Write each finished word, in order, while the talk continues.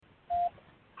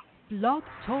Blog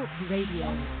Talk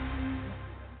Radio.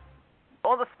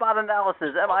 All the spot analysis.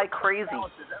 Am I crazy?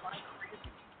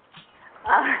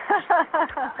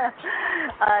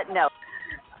 No.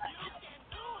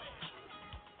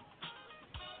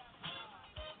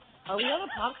 Are we on a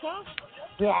podcast?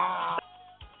 Yeah.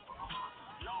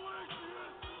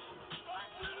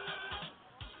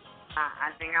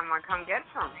 I think I'm gonna come get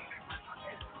some.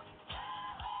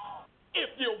 If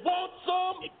you want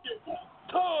some,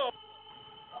 come.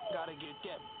 Gotta get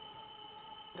that.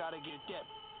 Gotta get that.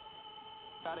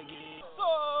 Gotta get it.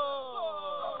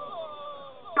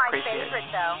 My Appreciate favorite,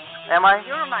 it. though. Am I?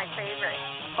 You're my favorite.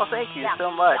 Oh, thank you Yeah. so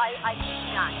much. I think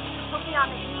not. You put me on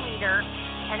the e-meter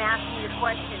and asked me a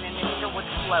question, and the meter would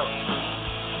float.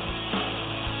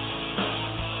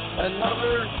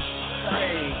 Another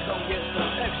day, come get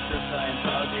some extra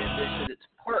Scientology edition. It's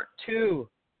part 2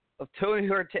 of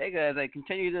Tony Ortega as I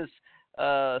continue this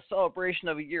celebration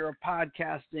of a year of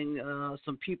podcasting.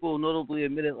 Some people notably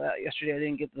admitted yesterday I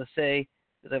didn't get to say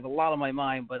because I have a lot on my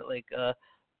mind, but like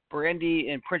Brandy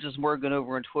and Princess Morgan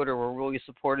over on Twitter were really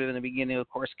supportive in the beginning. Of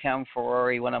course, Cam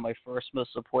Ferrari, one of my first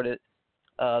most supported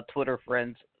Twitter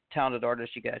friends, talented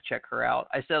artist. You got to check her out.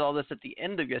 I said all this at the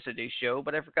end of yesterday's show,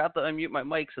 but I forgot to unmute my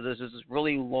mic, so there's this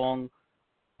really long,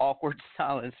 awkward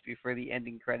silence before the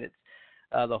ending credits,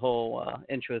 the whole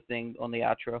intro thing on the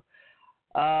outro.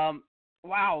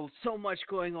 Wow, so much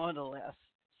going on the last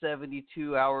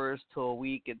 72 hours to a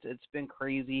week. It's been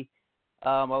crazy.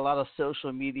 A lot of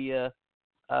social media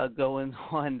going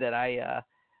on that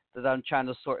I'm trying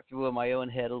to sort through in my own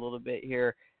head a little bit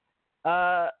here.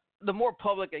 The more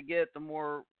public I get, the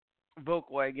more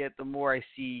vocal I get, the more I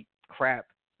see crap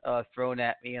thrown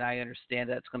at me, and I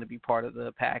understand that's going to be part of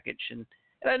the package, and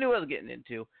I knew what I was getting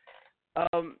into.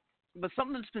 But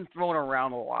something that's been thrown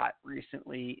around a lot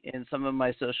recently in some of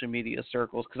my social media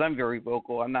circles, because I'm very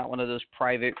vocal. I'm not one of those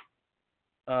private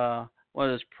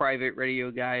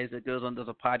radio guys that goes onto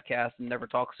the podcast and never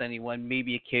talks to anyone,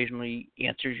 maybe occasionally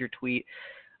answers your tweet.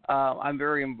 I'm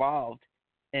very involved.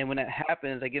 And when that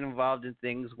happens, I get involved in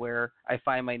things where I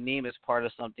find my name as part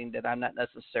of something that I'm not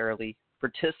necessarily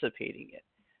participating in.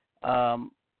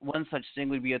 One such thing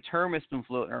would be a term that's been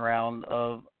floating around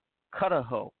of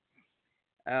cut-a-hoe.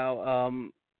 Now,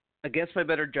 against my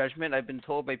better judgment, I've been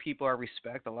told by people I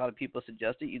respect, a lot of people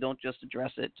suggest it, you don't just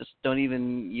address it, just don't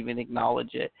even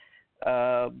acknowledge it.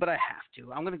 But I have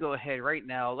to. I'm going to go ahead right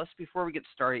now. Before we get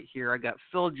started here, I got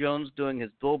Phil Jones doing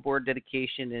his billboard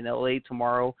dedication in L.A.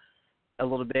 tomorrow a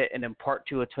little bit, and then part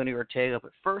 2 of Tony Ortega.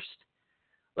 But first,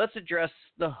 let's address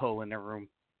the hoe in the room.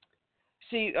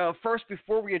 See, first,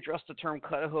 before we address the term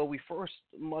cut-a-hoe, we first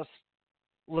must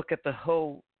look at the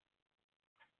hoe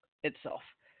itself.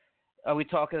 Are we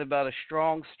talking about a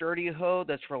strong, sturdy hoe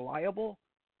that's reliable?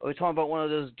 Are we talking about one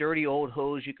of those dirty old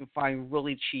hoes you can find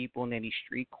really cheap on any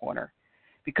street corner?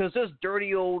 Because those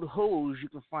dirty old hoes you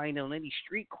can find on any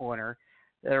street corner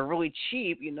that are really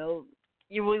cheap,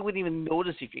 you really wouldn't even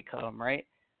notice if you cut them, right?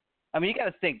 I mean, you got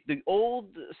to think, the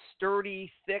old,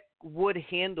 sturdy, thick wood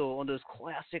handle on those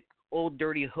classic old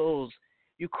dirty hoes,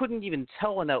 you couldn't even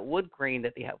tell in that wood grain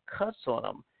that they have cuts on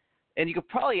them. And you could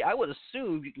probably, I would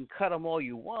assume, you can cut them all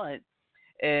you want,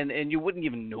 and you wouldn't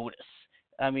even notice.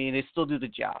 I mean, they still do the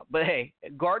job. But hey,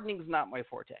 gardening's not my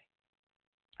forte.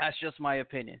 That's just my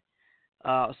opinion.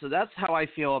 So that's how I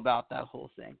feel about that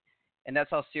whole thing. And that's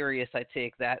how serious I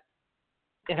take that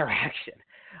interaction.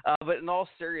 But in all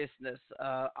seriousness,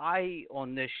 I,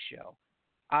 on this show,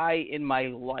 I, in my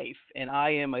life, and I,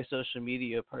 in my social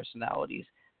media personalities,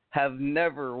 have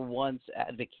never once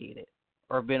advocated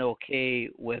or been okay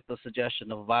with the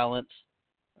suggestion of violence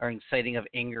or inciting of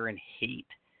anger and hate.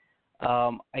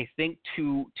 I think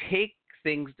to take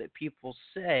things that people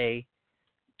say,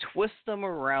 twist them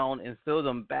around and throw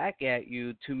them back at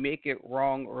you to make it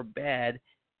wrong or bad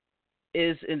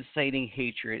is inciting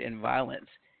hatred and violence.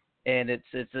 And it's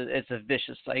a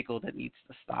vicious cycle that needs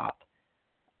to stop.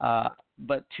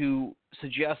 But to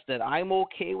suggest that I'm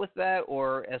okay with that,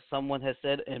 or as someone has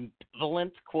said,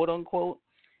 ambivalent, quote unquote,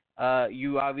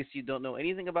 you obviously don't know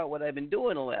anything about what I've been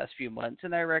doing the last few months,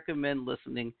 and I recommend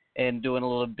listening and doing a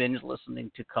little binge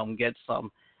listening to come get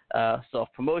some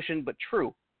self-promotion, but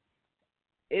true.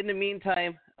 In the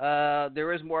meantime,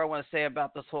 there is more I want to say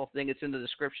about this whole thing. It's in the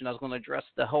description. I was going to address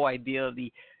the whole idea of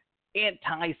the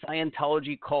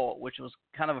anti-Scientology cult, which was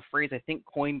kind of a phrase I think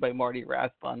coined by Marty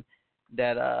Rathbun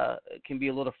that can be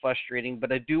a little frustrating,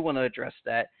 but I do want to address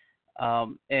that.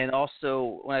 And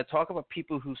also, when I talk about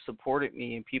people who supported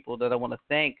me and people that I want to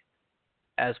thank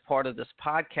as part of this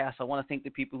podcast, I want to thank the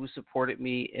people who supported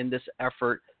me in this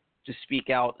effort to speak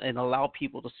out and allow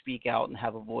people to speak out and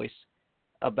have a voice.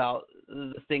 about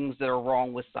the things that are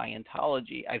wrong with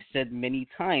Scientology. I've said many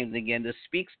times, again, this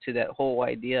speaks to that whole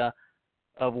idea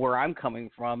of where I'm coming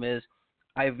from is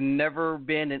I've never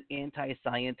been an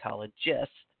anti-Scientologist.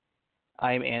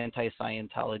 I'm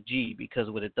anti-Scientology because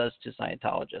what it does to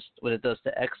Scientologists, what it does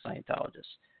to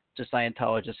ex-Scientologists, to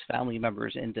Scientologist family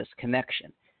members in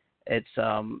disconnection. It's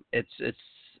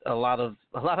a lot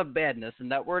of badness,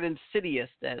 and that word insidious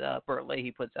that Bert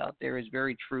Leahy puts out there is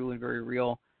very true and very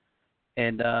real,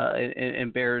 and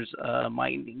bears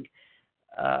minding.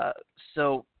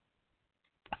 So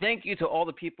thank you to all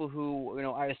the people who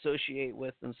I associate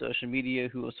with on social media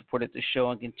who have supported the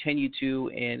show and continue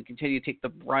to take the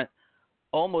brunt,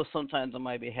 almost sometimes on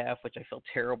my behalf, which I feel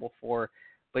terrible for.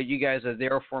 But you guys are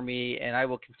there for me, and I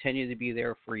will continue to be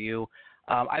there for you.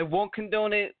 I won't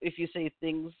condone it if you say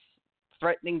things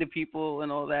threatening to people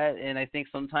and all that. And I think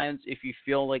sometimes if you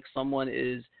feel like someone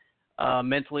is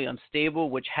mentally unstable,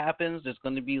 which happens, there's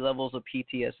going to be levels of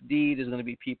PTSD. There's going to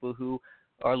be people who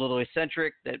are a little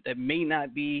eccentric that may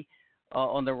not be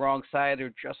on the wrong side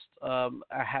or just are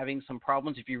having some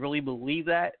problems. If you really believe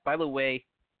that, by the way,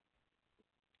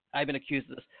 I've been accused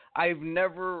of this. I've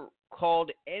never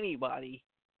called anybody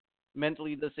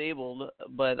mentally disabled,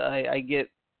 but I get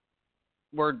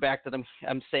word back that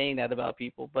I'm saying that about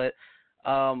people. But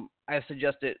I've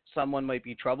suggested someone might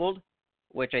be troubled,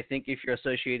 which I think if you're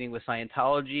associating with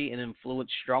Scientology and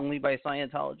influenced strongly by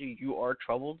Scientology, you are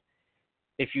troubled.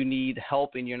 If you need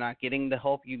help and you're not getting the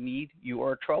help you need, you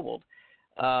are troubled.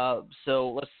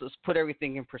 So let's put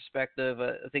everything in perspective.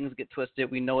 Things get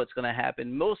twisted. We know it's going to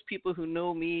happen. Most people who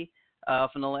know me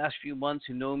from the last few months,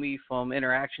 who know me from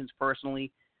interactions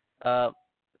personally,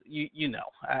 you know.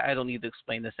 I don't need to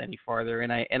explain this any farther,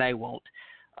 and I won't.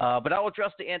 But I'll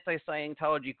address the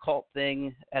anti-Scientology cult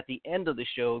thing at the end of the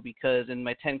show because in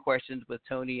my 10 questions with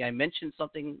Tony, I mentioned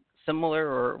something similar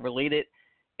or related,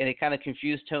 and it kind of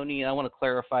confused Tony, and I want to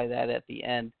clarify that at the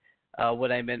end,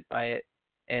 what I meant by it.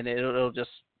 And it'll just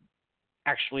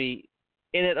actually,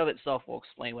 in and of itself, will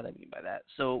explain what I mean by that.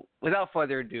 So without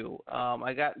further ado,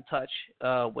 I got in touch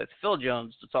with Phil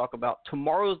Jones to talk about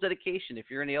tomorrow's dedication. If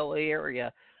you're in the LA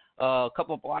area, a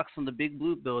couple of blocks from the Big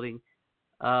Blue building,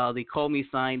 the Call Me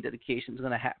Sign dedication is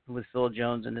going to happen with Phil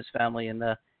Jones and his family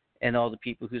and all the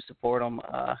people who support him.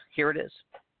 Here it is.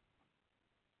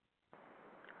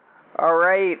 All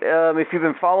right. If you've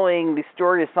been following the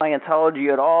story of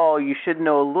Scientology at all, you should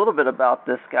know a little bit about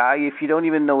this guy. If you don't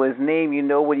even know his name, you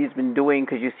know what he's been doing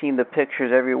because you've seen the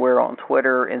pictures everywhere on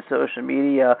Twitter and social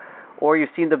media, or you've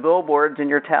seen the billboards in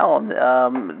your town.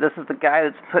 This is the guy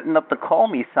that's putting up the Call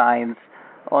Me signs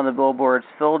on the billboards.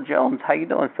 Phil Jones. How you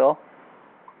doing, Phil?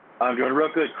 I'm doing real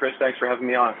good, Chris. Thanks for having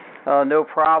me on. No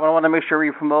problem. I want to make sure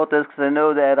we promote this because I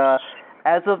know that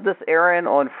as of this airing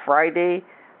on Friday,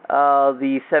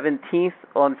 the 17th,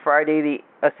 on Saturday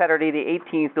the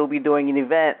 18th, they'll be doing an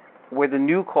event where the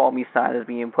new Call Me sign is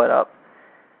being put up.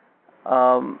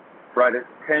 Right at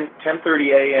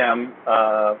 10:30 a.m.,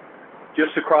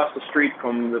 just across the street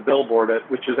from the billboard,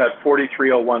 which is at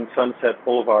 4301 Sunset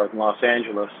Boulevard in Los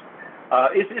Angeles.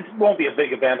 It won't be a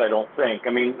big event, I don't think.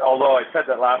 I mean, although I said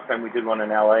that last time we did one in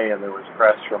L.A. and there was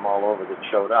press from all over that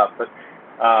showed up. But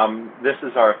this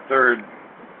is our third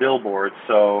billboard,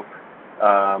 so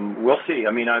we'll see.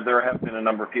 I mean, there have been a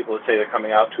number of people that say they're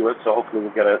coming out to it, so hopefully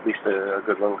we'll get at least a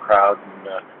good little crowd,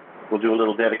 and we'll do a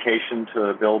little dedication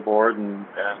to the billboard and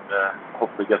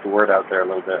hopefully get the word out there a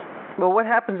little bit. Well, what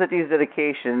happens at these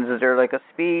dedications? Is there like a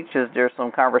speech? Is there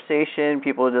some conversation?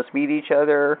 People just meet each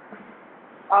other?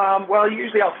 Well,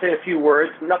 usually I'll say a few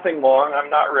words, nothing long. I'm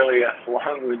not really a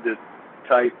long-winded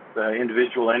type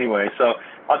individual anyway, so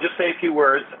I'll just say a few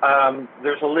words.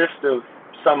 There's a list of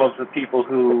some of the people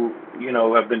who,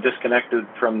 have been disconnected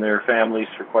from their families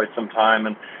for quite some time,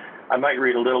 and I might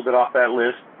read a little bit off that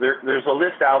list. There's a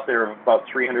list out there of about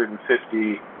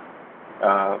 350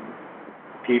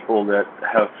 people that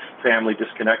have family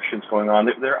disconnections going on.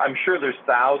 I'm sure there's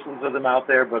thousands of them out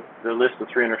there, but the list of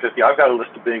 350, I've got a list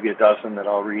of maybe a dozen that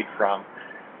I'll read from,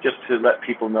 just to let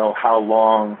people know how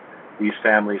long these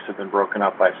families have been broken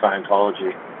up by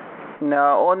Scientology.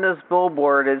 Now, on this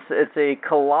billboard, it's a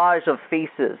collage of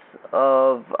faces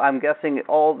of, I'm guessing,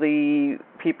 all the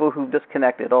people who've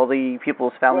disconnected, all the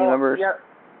people's family members. Yeah,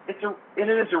 it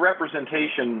is a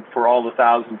representation for all the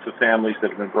thousands of families that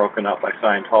have been broken up by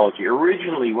Scientology.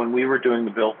 Originally, when we were doing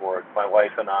the billboard, my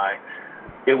wife and I,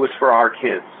 it was for our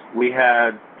kids. We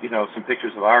had, some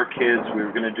pictures of our kids. We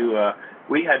were going to do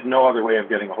we had no other way of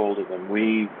getting a hold of them.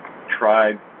 We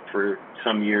tried for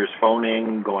some years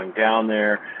phoning, going down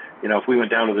there. If we went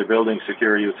down to their building,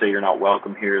 security would say, you're not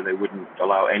welcome here. They wouldn't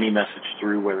allow any message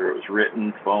through, whether it was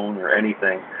written, phone, or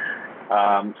anything.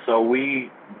 So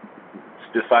we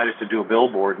decided to do a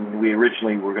billboard, and we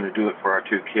originally were going to do it for our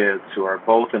two kids who are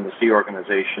both in the Sea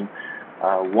Organization.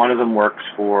 One of them works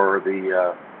for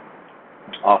the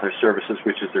Author Services,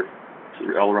 which is their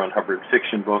L. Ron Hubbard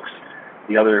fiction books.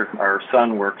 The other, our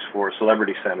son, works for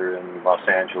Celebrity Center in Los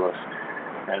Angeles.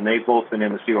 And they've both been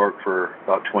in the Sea Org for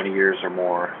about 20 years or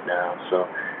more now. So,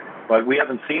 but we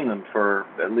haven't seen them for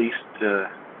at least,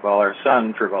 our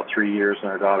son for about 3 years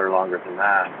and our daughter longer than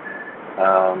that.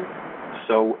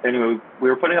 So anyway, we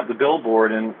were putting up the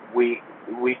billboard, and we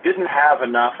didn't have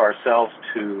enough ourselves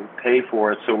to pay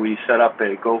for it, so we set up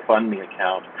a GoFundMe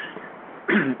account.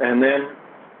 And then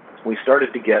we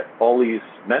started to get all these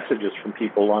messages from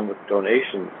people along with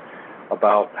donations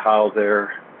about how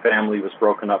their family was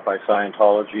broken up by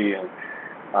Scientology, and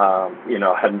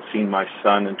hadn't seen my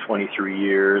son in 23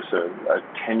 years. A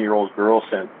 10-year-old girl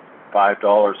sent $5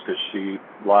 because she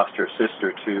lost her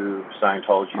sister to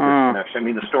Scientology disconnection. I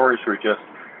mean, the stories were just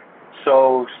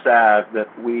so sad that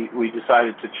we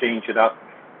decided to change it up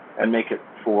and make it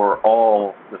for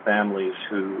all the families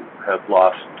who have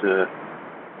lost,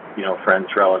 friends,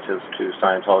 relatives to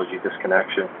Scientology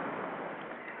disconnection.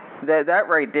 That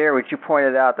right there, which you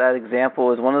pointed out, that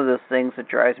example is one of those things that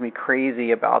drives me crazy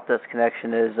about this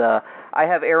connection. Is I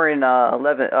have Aaron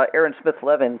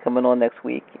Smith-Levin coming on next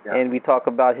week, and we talk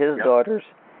about his daughters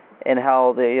and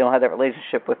how they have that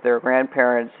relationship with their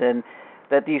grandparents, and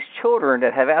that these children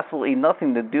that have absolutely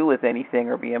nothing to do with anything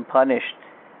are being punished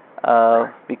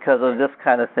because of this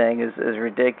kind of thing is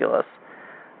ridiculous.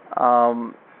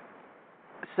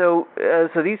 So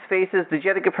these faces, did you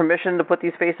have to get permission to put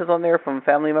these faces on there from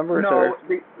family members?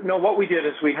 No, what we did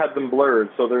is we had them blurred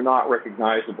so they're not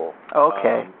recognizable.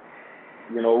 Okay.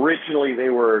 Originally they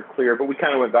were clear, but we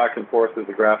kind of went back and forth with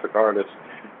the graphic artist,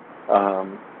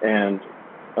 and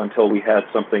until we had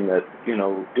something that,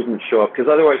 didn't show up,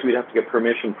 because otherwise we'd have to get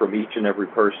permission from each and every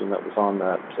person that was on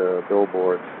that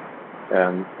billboard.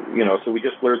 And, so we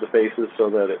just blurred the faces so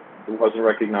that it wasn't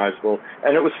recognizable.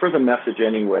 And it was for the message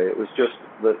anyway. It was just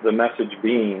the message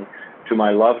being, to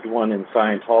my loved one in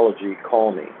Scientology,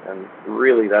 call me. And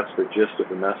really that's the gist of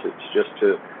the message, just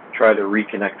to try to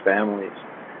reconnect families.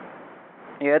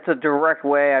 Yeah, it's a direct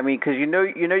way. I mean, because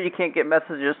you can't get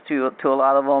messages to a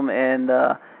lot of them, and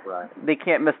they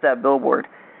can't miss that billboard.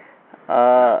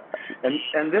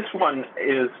 And this one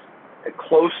is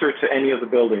closer to any of the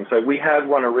buildings. We had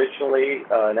one originally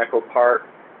in Echo Park,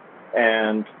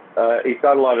 and it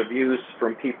got a lot of views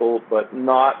from people, but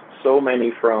not so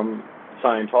many from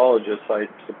Scientologists, I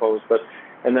suppose.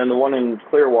 And then the one in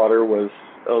Clearwater was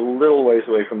a little ways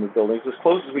away from the buildings, as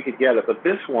close as we could get it. But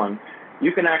this one,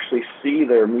 you can actually see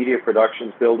their media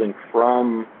productions building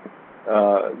from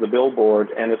the billboard,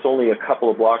 and it's only a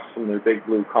couple of blocks from their big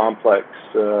blue complex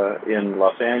in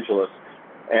Los Angeles.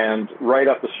 And right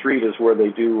up the street is where they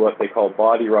do what they call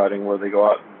body riding, where they go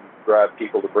out and grab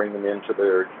people to bring them into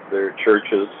their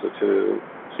churches to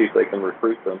see if they can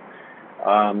recruit them.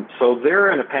 So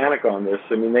they're in a panic on this.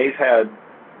 I mean,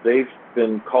 they've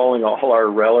been calling all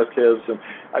our relatives, and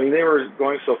I mean, they were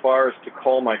going so far as to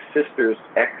call my sister's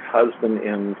ex-husband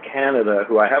in Canada,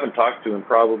 who I haven't talked to in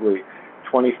probably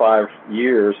 25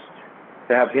 years,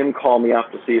 to have him call me up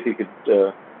to see if he could,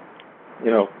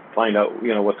 find out,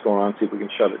 what's going on, see if we can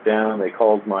shut it down. They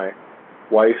called my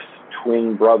wife's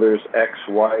twin brother's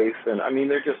ex-wife, and I mean,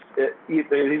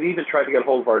 they've even tried to get a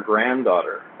hold of our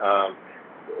granddaughter,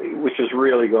 which is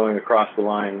really going across the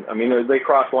line. I mean, they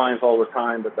cross lines all the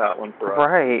time, but that one for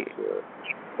us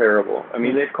is terrible. I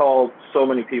mean, they've called so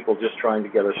many people just trying to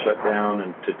get us shut down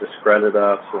and to discredit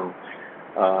us,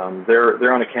 and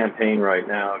they're on a campaign right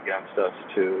now against us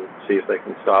to see if they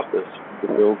can stop the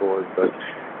billboard, but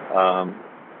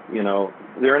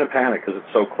they're in a panic because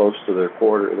it's so close to their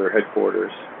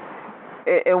headquarters.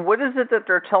 And what is it that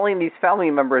they're telling these family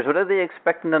members? What are they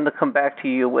expecting them to come back to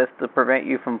you with to prevent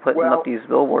you from putting up these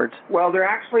billboards? Well, they're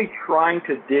actually trying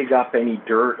to dig up any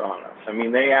dirt on us. I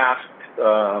mean, they asked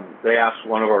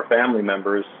one of our family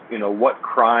members, what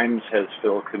crimes has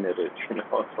Phil committed?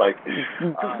 It's like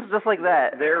just like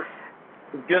that. They're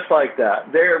just like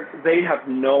that. They have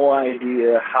no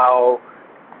idea how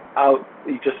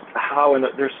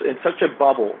they're in such a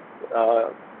bubble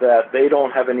that they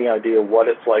don't have any idea what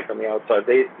it's like on the outside.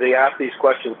 They ask these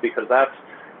questions because that's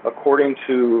according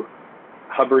to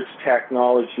Hubbard's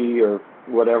technology or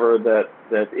whatever, that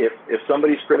if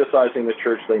somebody's criticizing the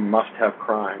church, they must have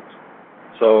crimes.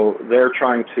 So they're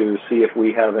trying to see if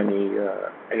we have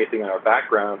anything in our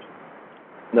background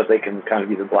that they can kind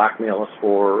of either blackmail us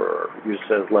for or use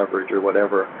as leverage or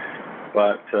whatever.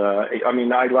 But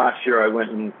last year I went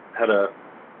and had a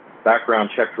background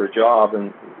check for a job,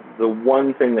 and the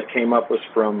one thing that came up was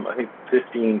from, I think,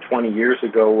 15, 20 years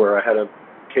ago, where I had a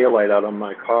taillight out on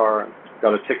my car and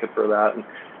got a ticket for that. And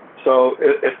so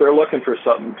if they're looking for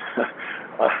something,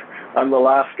 I'm the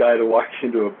last guy to walk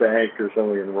into a bank or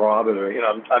something and rob it, or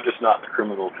I'm just not the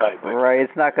criminal type. Right,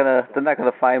 they're not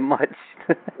gonna find much.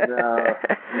 No.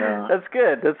 That's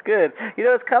good.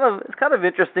 It's kind of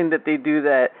interesting that they do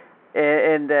that,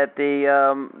 and that they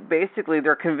basically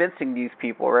they're convincing these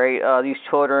people, right? These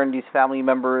children, these family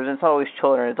members, and it's not always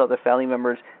children, it's other family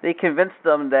members. They convince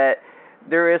them that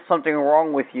there is something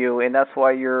wrong with you, and that's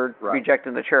why you're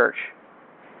rejecting the church.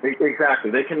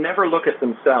 Exactly. They can never look at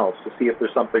themselves to see if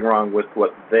there's something wrong with what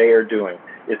they are doing.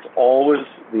 It's always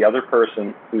the other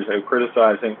person who's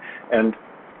criticizing, and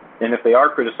if they are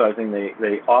criticizing,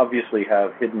 they obviously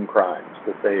have hidden crimes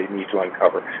that they need to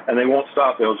uncover. And they won't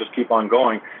stop. They'll just keep on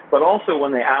going. But also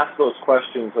when they ask those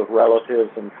questions of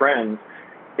relatives and friends,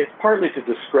 it's partly to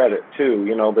discredit, too.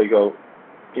 They go,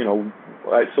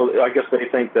 so I guess they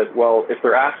think that, well, if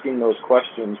they're asking those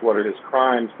questions, what are his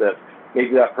crimes, that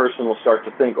maybe that person will start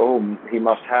to think, oh, he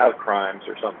must have crimes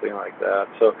or something like that.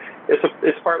 So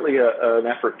it's partly an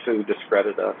effort to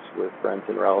discredit us with friends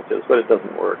and relatives, but it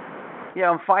doesn't work. Yeah,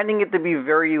 I'm finding it to be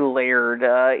very layered.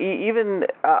 Even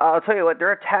I'll tell you what,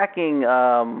 they're attacking.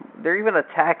 They're even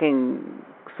attacking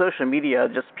social media,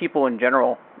 just people in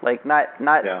general, like not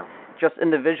just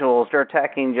individuals. They're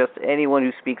attacking just anyone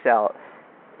who speaks out.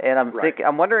 And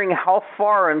I'm wondering how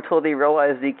far until they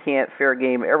realize they can't fair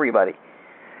game everybody.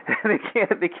 They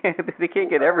can't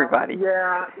get everybody.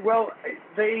 Yeah, well,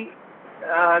 they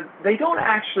don't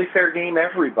actually fair game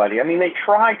everybody. I mean, they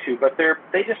try to, but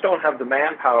they just don't have the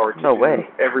manpower to do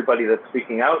everybody that's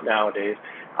speaking out nowadays.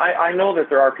 I know that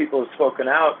there are people who've spoken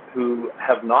out who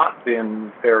have not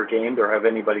been fair gamed or have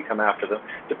anybody come after them.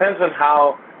 Depends on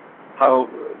how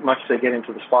much they get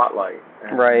into the spotlight,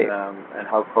 and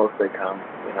how close they come.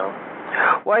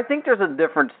 Well, I think there's a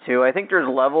difference too. I think there's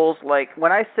levels. Like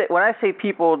when I say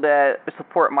people that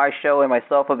support my show and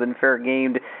myself have been fair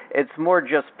gamed, it's more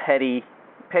just petty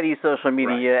social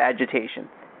media agitation,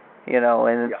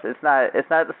 and it's not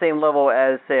the same level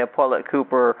as say a Paulette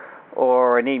Cooper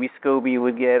or an Amy Scobie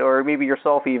would get, or maybe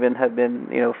yourself even have been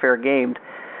fair gamed.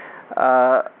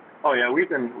 Oh yeah, we've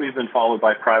been followed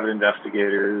by private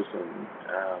investigators and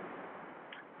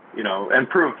and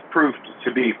proved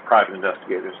to be private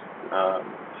investigators.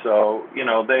 So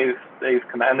they've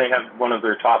come, and they had one of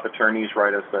their top attorneys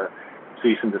write us a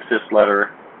cease and desist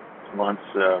letter once.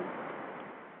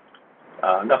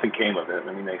 Nothing came of it.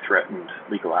 I mean, they threatened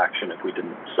legal action if we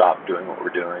didn't stop doing what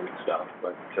we're doing and stuff.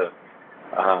 But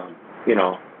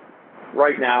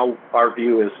right now our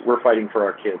view is we're fighting for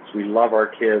our kids. We love our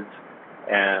kids,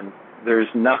 and there's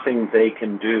nothing they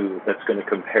can do that's going to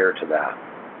compare to that.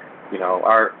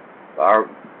 Our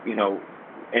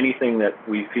anything that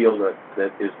we feel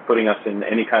that is putting us in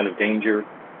any kind of danger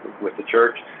with the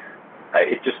church,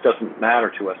 it just doesn't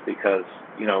matter to us because,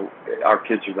 our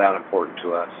kids are that important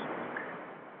to us.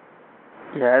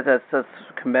 Yeah, that's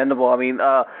commendable. I mean,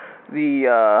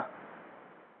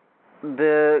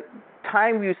 the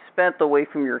time you spent away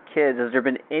from your kids, has there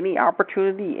been any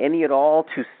opportunity, any at all,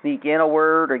 to sneak in a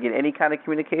word or get any kind of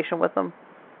communication with them?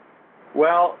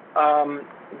 Well,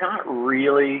 not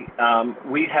really.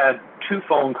 We had 2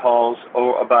 phone calls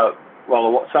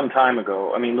some time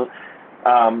ago. I mean,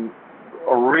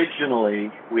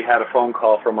 originally we had a phone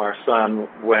call from our son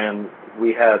when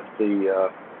we had the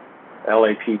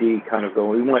LAPD kind of go.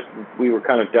 We were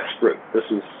kind of desperate. This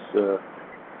was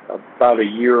about a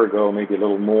year ago, maybe a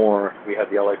little more. We had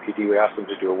the LAPD. We asked them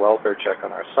to do a welfare check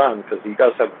on our son because he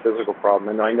does have a physical problem.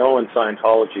 And I know in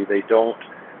Scientology they don't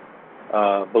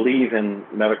believe in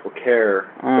medical care,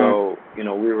 so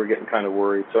we were getting kind of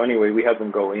worried. So anyway, we had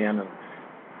them go in, and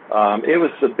it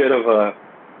was a bit of a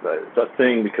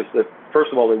thing because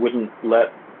first of all they wouldn't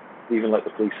even let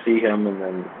the police see him,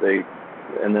 and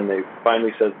then they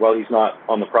finally said, well, he's not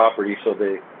on the property, so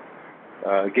they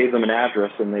gave them an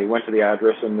address, and they went to the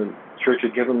address, and the church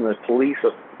had given the police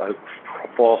a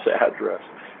false address.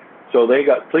 So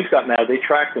police got mad. They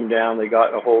tracked him down. They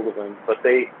got a hold of him, but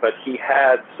he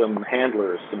had some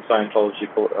handlers, some Scientology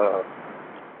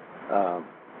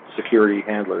security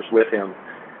handlers with him.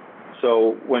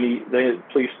 So when the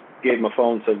police gave him a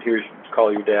phone, and said, "Here's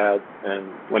call your dad," and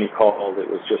when he called, it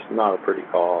was just not a pretty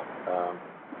call.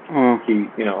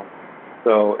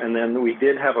 So, and then we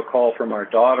did have a call from our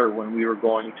daughter when we were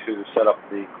going to set up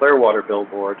the Clearwater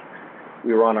billboard.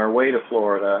 We were on our way to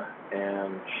Florida,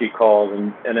 and she called,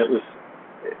 and it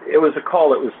was a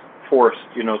call that was forced.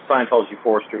 Scientology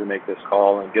forced her to make this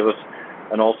call and give us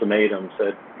an ultimatum.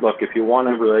 Said, look, if you want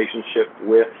a relationship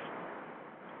with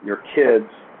your kids,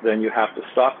 then you have to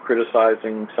stop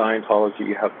criticizing Scientology.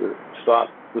 You have to stop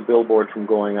the billboard from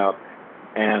going up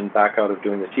and back out of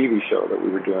doing the TV show that we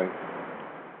were doing.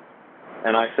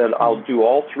 And I said, I'll do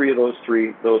all three of those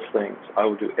things. I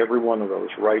will do every one of those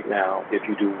right now if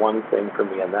you do one thing for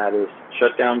me, and that is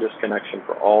shut down disconnection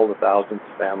for all the thousands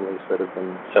of families that have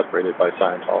been separated by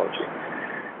Scientology.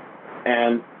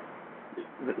 And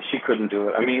she couldn't do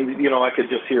it. I mean, you know, I could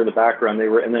just hear in the background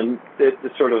and then it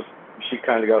sort of, she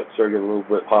kind of started getting a little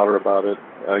bit hotter about it.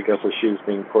 I guess as she was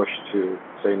being pushed to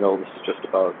say, no, this is just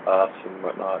about us and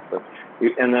whatnot.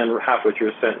 And then halfway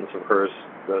through a sentence of hers,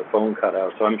 the phone cut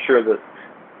out. So I'm sure that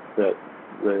the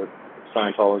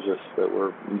Scientologists that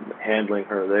were handling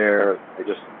her there, they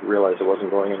just realized it wasn't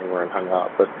going anywhere and hung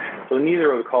up. But so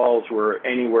neither of the calls were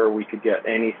anywhere we could get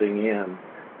anything in.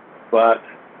 But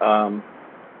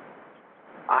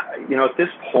you know, at this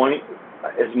point,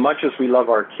 as much as we love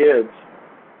our kids,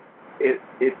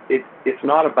 it's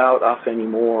not about us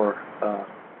anymore.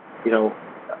 You know,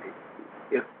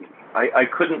 if I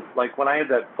couldn't, like when I had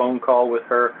that phone call with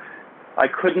her, I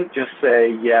couldn't just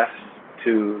say yes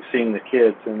to seeing the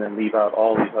kids and then leave out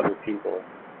all these other people.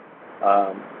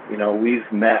 You know,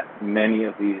 we've met many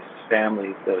of these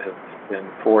families that have been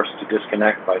forced to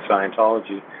disconnect by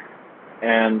Scientology,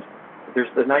 and there's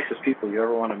the nicest people you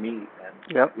ever want to meet. And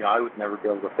yep. You know, I would never be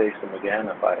able to face them again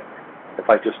if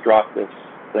I just dropped this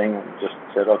thing and just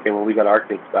said, okay, well, we got our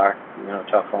kids back, you know,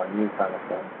 tough on you kind of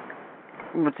thing.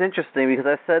 It's interesting because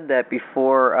I said that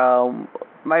before.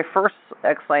 My first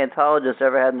ex-Scientologist I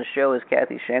ever had in the show is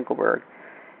Kathy Schenkelberg.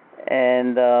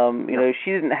 And, you know,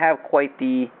 she didn't have quite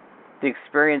the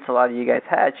experience a lot of you guys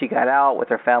had. She got out with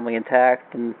her family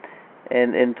intact and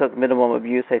took minimum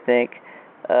abuse, I think,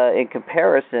 in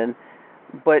comparison.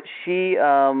 But she,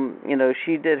 you know,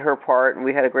 she did her part, and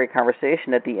we had a great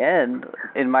conversation at the end.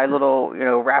 In my little, you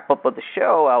know, wrap-up of the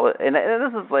show, and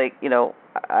this is like, you know,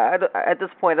 at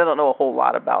this point, I don't know a whole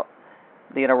lot about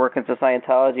the inner workings of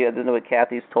Scientology other than what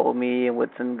Kathy's told me and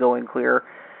what's in Going Clear.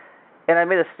 And I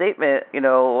made a statement, you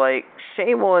know, like,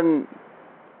 shame on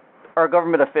our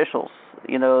government officials,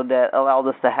 you know, that allowed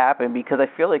this to happen, because I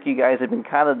feel like you guys have been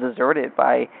kind of deserted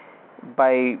by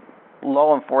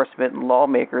law enforcement and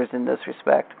lawmakers in this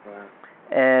respect. Right.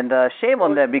 And shame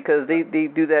on them, because they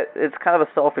do that. It's kind of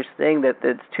a selfish thing that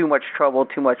it's too much trouble,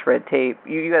 too much red tape.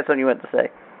 You guys don't know what to say.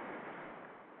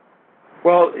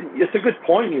 Well, it's a good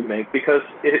point you make, because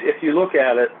if you look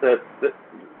at it, that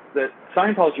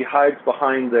Scientology hides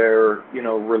behind their, you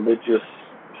know, religious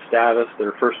status,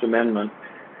 their First Amendment,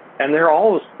 and they're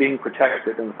always being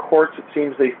protected. In the courts, it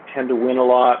seems they tend to win a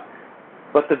lot,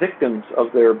 but the victims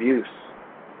of their abuse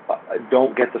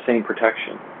don't get the same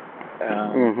protection.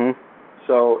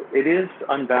 So it is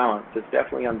unbalanced. It's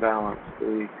definitely unbalanced.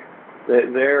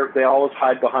 They always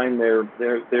hide behind they're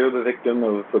the victim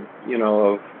of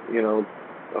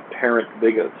apparent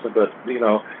bigots, but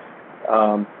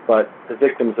but the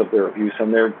victims of their abuse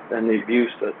and the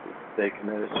abuse that they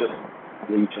commit is just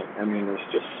legion. I mean,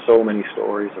 there's just so many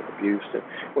stories of abuse. And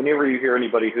whenever you hear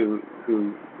anybody who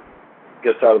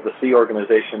gets out of the C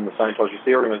organization, the Scientology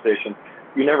C organization,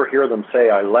 you never hear them say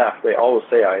I left. They always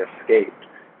say I escaped.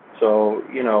 So,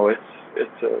 you know,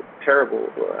 it's a terrible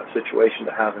situation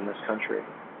to have in this country.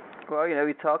 Well, you know,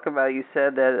 we talk about, you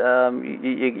said that,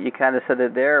 you kind of said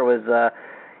that there was,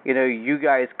 you know, you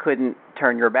guys couldn't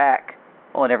turn your back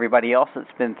on everybody else that's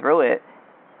been through it.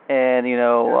 And, you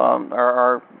know,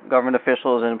 our government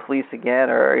officials and police, again,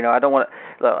 or, you know,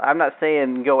 I'm not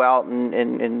saying go out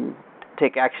and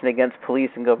take action against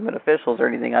police and government officials or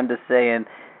anything. I'm just saying,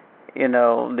 you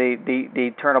know,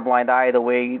 they turn a blind eye the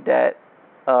way that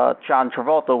John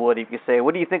Travolta would. If you say,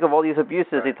 what do you think of all these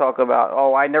abuses? Right. They talk about,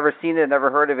 oh, I never seen it,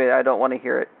 never heard of it, I don't want to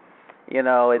hear it. You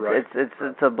know,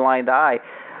 it's a blind eye.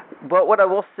 But what I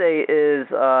will say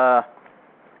is, I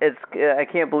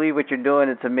can't believe what you're doing.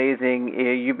 It's amazing.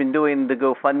 You've been doing the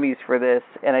GoFundMe's for this,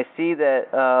 and I see that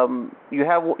you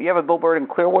have a billboard in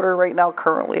Clearwater right now,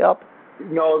 currently up.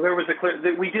 No,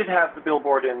 we did have the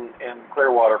billboard in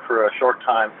Clearwater for a short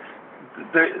time.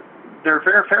 They're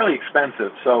fairly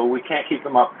expensive, so we can't keep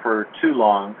them up for too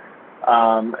long.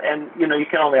 And you know, you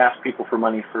can only ask people for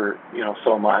money for, you know,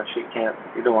 so much. You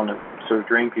don't want to sort of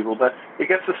drain people, but it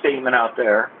gets the statement out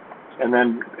there. And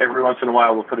then every once in a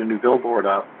while we'll put a new billboard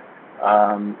up.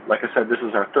 Like I said, this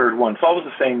is our third one. It's always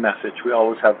the same message. We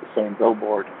always have the same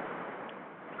billboard.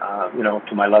 You know,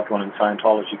 to my loved one in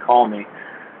Scientology, call me.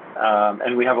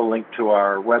 And we have a link to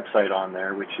our website on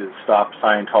there, which is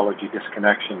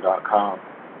stopscientologydisconnection.com.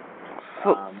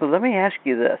 So let me ask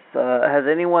you this. Has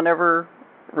anyone ever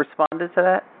responded to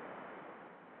that?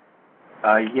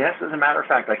 Yes, as a matter of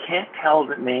fact, I can't tell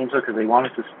the names because they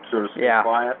wanted to sort of stay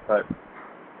quiet, but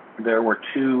there were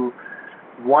two.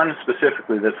 One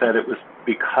specifically that said it was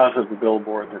because of the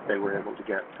billboard that they were able to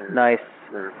get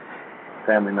their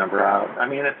family member out. I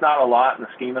mean, it's not a lot in the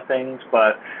scheme of things,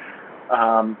 but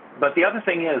the other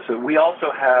thing is that we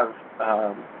also have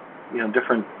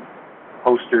different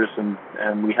posters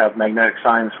and we have magnetic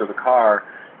signs for the car,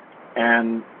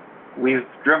 and we've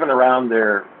driven around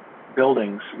their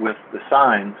buildings with the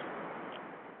signs,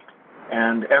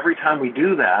 and every time we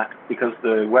do that, because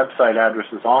the website address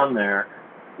is on there,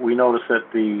 we notice that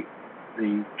the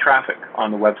traffic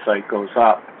on the website goes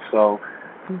up. So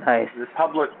the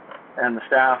public and the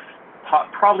staff,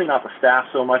 probably not the staff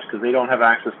so much because they don't have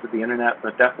access to the internet,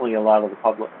 but definitely a lot of the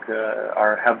public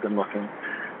have been looking.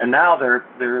 And now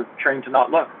they're trained to not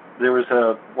look. There was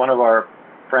one of our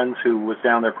friends who was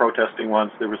down there protesting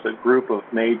once. There was a group of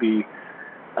maybe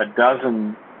a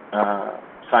dozen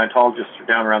Scientologists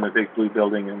down around the big blue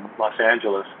building in Los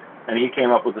Angeles, and he came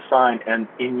up with a sign, and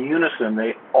in unison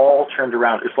they all turned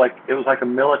around. It was like a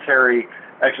military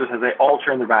exercise. They all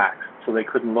turned their backs so they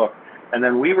couldn't look. And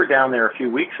then we were down there a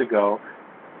few weeks ago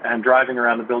and driving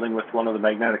around the building with one of the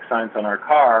magnetic signs on our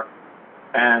car,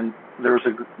 and there was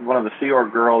one of the Sea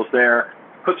Org girls there,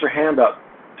 puts her hand up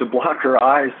to block her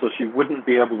eyes so she wouldn't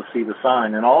be able to see the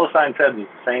sign. And all the sign said was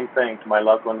the same thing to my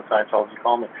loved one, the Scientology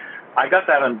called me. I got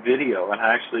that on video, and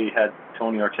I actually had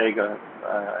Tony Ortega,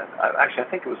 I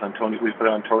think it was on Tony, we put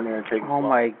it on Tony Ortega. Oh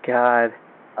my God.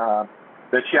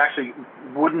 That she actually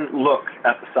wouldn't look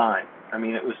at the sign. I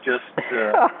mean, it was just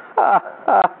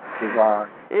bizarre.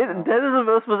 That is the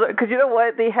most bizarre, because you know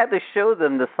what? They had to show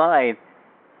them the sign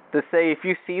to say, if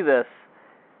you see this,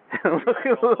 look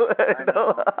I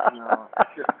know.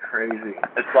 It's just crazy.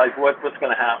 It's like, what's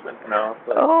going to happen,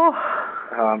 So,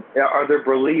 are their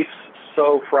beliefs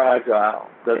so fragile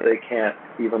that they can't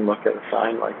even look at a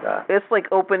sign like that? It's like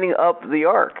opening up the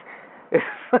ark. It's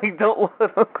like, don't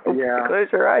close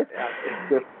your eyes.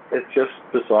 Yeah, it's just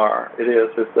bizarre. It is.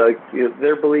 It's like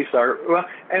their beliefs are, well,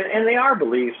 and they are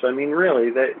beliefs. I mean,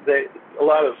 really, they a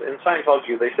lot of, in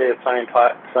Scientology they say it's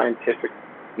scientific,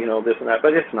 this and that,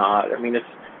 but it's not. I mean,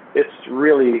 it's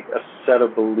really a set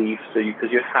of beliefs because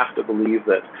you have to believe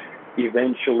that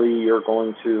eventually you're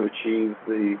going to achieve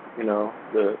the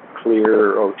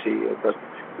clear OT. But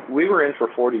we were in for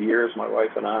 40 years, my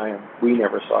wife and I, and we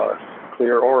never saw a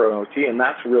clear or an OT, and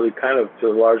that's really kind of to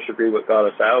a large degree what got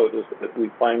us out, is that we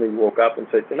finally woke up and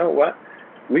said, you know what?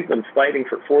 We've been fighting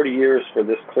for 40 years for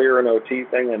this clear and OT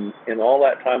thing, and in all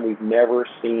that time we've never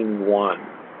seen one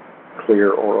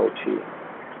clear or OT.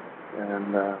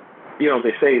 And,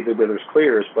 they say that there's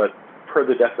clears, but per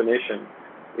the definition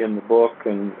in the book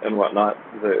and whatnot,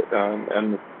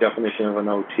 and the definition of an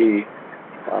OT,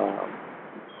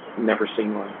 never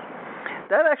seen one.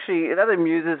 That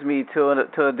amuses me to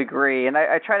a degree, and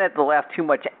I try not to laugh too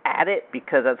much at it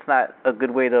because that's not a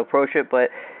good way to approach it, but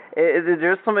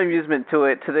there's some amusement to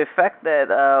it, to the effect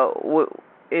that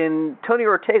in Tony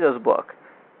Ortega's book,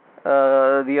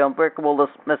 The Unbreakable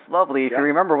Miss Lovely, if you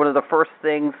remember, one of the first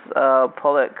things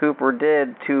Paulette Cooper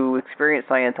did to experience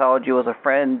Scientology was a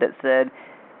friend that said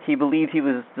he believed he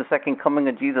was the second coming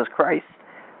of Jesus Christ,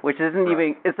 which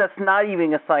that's not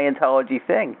even a Scientology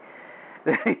thing.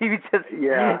 he was just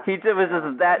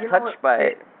that touched by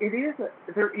it. It is.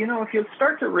 If you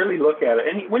start to really look at it,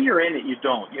 and when you're in it, you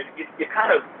don't. You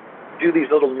kind of do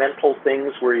these little mental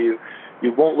things where you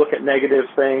won't look at negative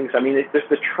things. I mean,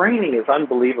 the training is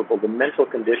unbelievable. The mental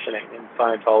conditioning in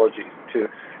Scientology too,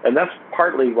 and that's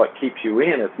partly what keeps you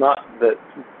in. It's not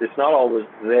always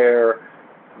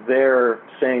they're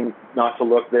saying not to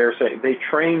look. They're saying they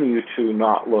train you to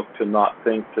not look, to not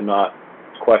think, to not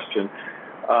question.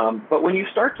 But when you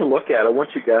start to look at it,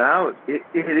 once you get out, it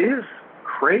is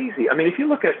crazy. I mean, if you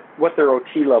look at what their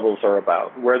OT levels are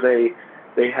about, where they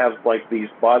have like these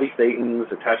body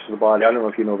thetans attached to the body. I don't know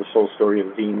if you know the soul story of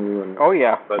Xenu. Oh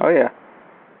yeah.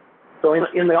 So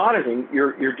in the auditing,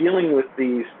 you're dealing with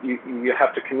these. You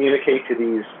have to communicate to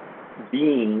these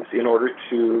beings in order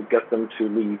to get them to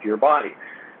leave your body.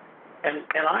 And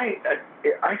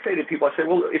I say to people, I say,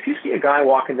 well, if you see a guy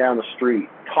walking down the street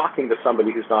talking to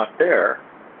somebody who's not there,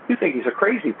 you think he's a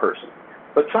crazy person.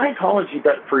 But Scientology,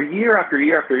 that for year after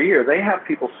year after year, they have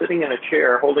people sitting in a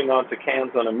chair holding on to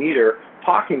cans on a meter,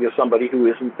 talking to somebody who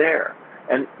isn't there.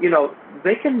 And,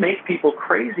 they can make people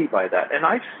crazy by that. And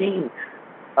I've seen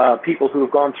people who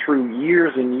have gone through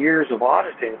years and years of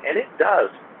auditing, and it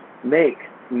does make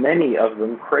many of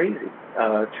them crazy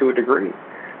to a degree.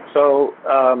 So,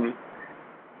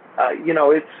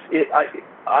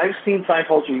 I've seen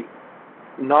Scientology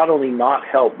not only not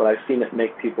help, but I've seen it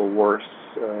make people worse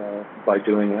by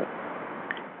doing it.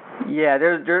 Yeah,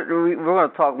 we're going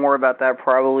to talk more about that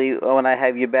probably when I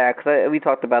have you back. Cause we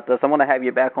talked about this. I want to have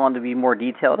you back on to be more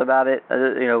detailed about it.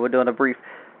 We're doing a brief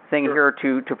thing here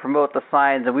to promote the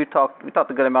signs, and we talked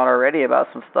a good amount already about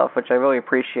some stuff, which I really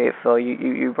appreciate, Phil.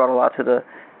 You brought a lot to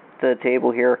the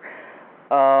table here.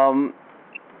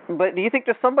 But do you think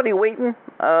there's somebody waiting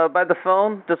by the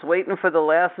phone, just waiting for the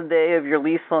last day of your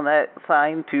lease on that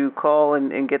sign to call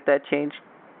and get that changed?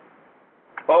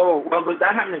 Oh, well,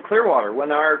 that happened in Clearwater. When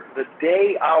the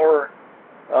day our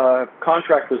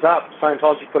contract was up,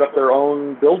 Scientology put up their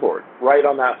own billboard right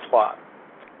on that spot.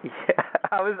 Yeah,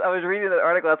 I was reading that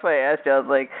article. That's why I asked you. I was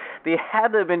like, they had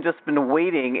to have been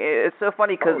waiting. It's so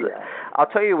funny because I'll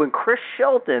tell you, when Chris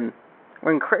Shelton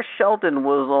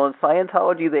was on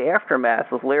Scientology: The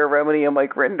Aftermath with Lair Remedy and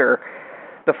Mike Rinder,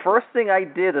 the first thing I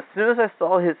did as soon as I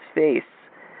saw his face,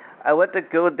 I went to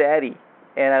GoDaddy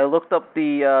and I looked up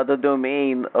the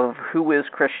domain of who is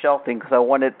Chris Shelton because I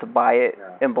wanted to buy it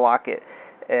and block it,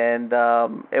 and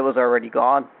it was already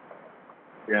gone.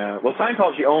 Yeah, well,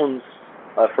 Scientology owns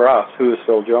for us who is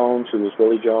Phil Jones, who is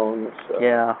Willie Jones.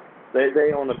 Yeah.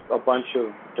 They own a bunch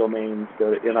of domains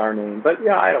in our name. But,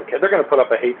 yeah, I don't care. They're going to put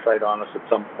up a hate site on us at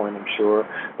some point, I'm sure.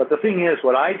 But the thing is,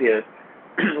 what I did,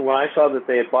 when I saw that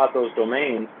they had bought those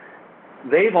domains,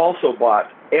 they've also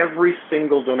bought every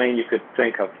single domain you could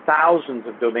think of, thousands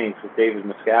of domains with David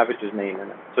Miscavige's name in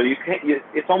it. So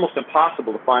it's almost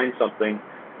impossible to find something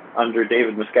under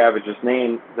David Miscavige's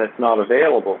name that's not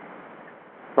available.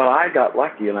 But I got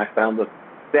lucky, and I found the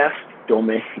best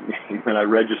domain name, and I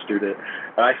registered it.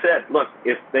 And I said, look,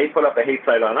 if they put up a hate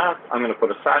site on us, I'm going to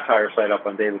put a satire site up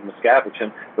on David Miscavige.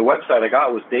 And the website I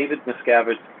got was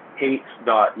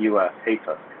davidmiscavigehates.us, hates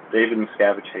us. David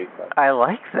Miscavige hates us. I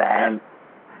like that.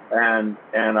 And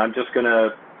I'm just going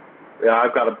to,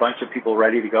 I've got a bunch of people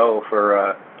ready to go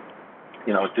for,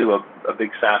 do a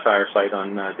big satire site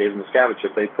on David Miscavige.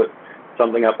 If they put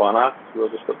something up on us, we'll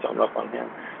just put something up on him.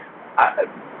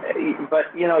 But,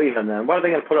 even then, what are they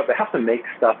going to put up? They have to make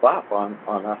stuff up on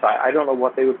us. I don't know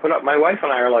what they would put up. My wife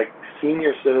and I are like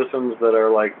senior citizens that are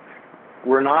like,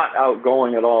 we're not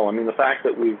outgoing at all. I mean, the fact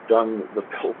that we've done the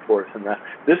billboards and that,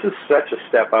 this is such a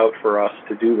step out for us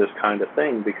to do this kind of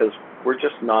thing because we're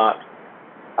just not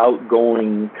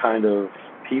outgoing kind of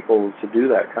people to do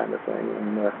that kind of thing.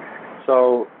 And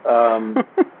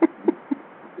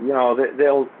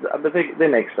they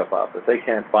make stuff up. If they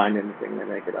can't find anything, they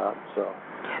make it up. So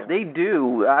they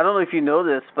do. I don't know if you know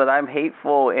this, but I'm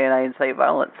hateful and I incite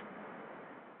violence.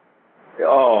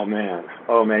 Oh man.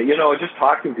 Just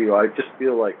talking to you, I just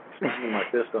feel like slamming my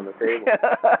fist on the table.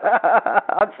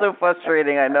 That's so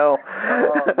frustrating. I know.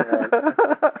 Oh man.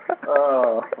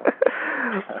 Oh.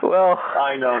 Well,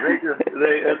 I know.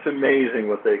 It's amazing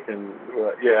what they can.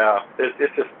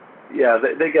 It's just. Yeah,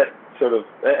 they get sort of,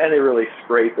 and they really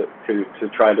scrape it to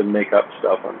try to make up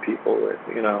stuff on people. It's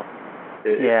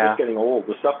just getting old.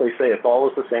 The stuff they say, it's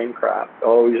always the same crap.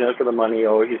 Oh, he's in it for the money.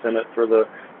 Oh, he's in it for the,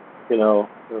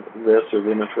 this or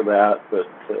in it for that. But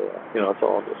it's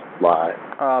all just lie.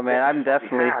 Oh man, I'm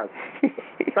definitely.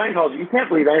 Scientology. You can't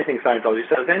believe anything Scientology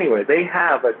says. Anyway, they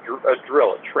have a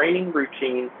drill, a training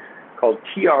routine called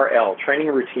TRL, Training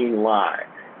Routine Lie,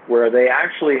 where they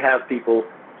actually have people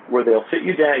where they'll sit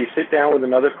you down, you sit down with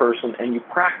another person, and you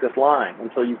practice lying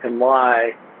until you can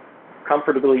lie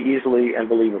comfortably, easily, and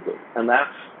believably. And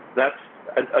that's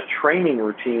a training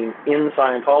routine in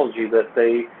Scientology that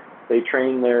they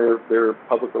train their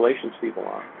public relations people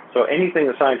on. So anything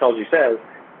that Scientology says,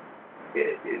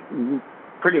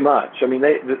 pretty much. I mean,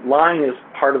 lying is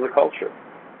part of the culture.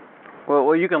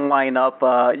 Well, you can line up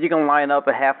a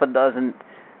half a dozen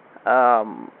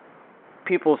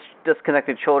people's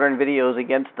disconnected children videos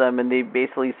against them, and they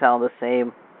basically sound the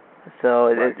same.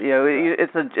 So right.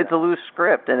 it's a loose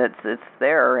script, and it's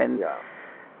there. And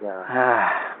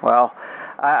well,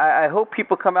 I hope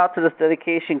people come out to this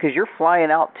dedication because you're flying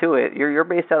out to it. You're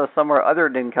based out of somewhere other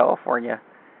than California.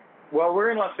 Well, we're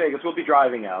in Las Vegas. We'll be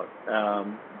driving out.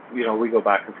 We go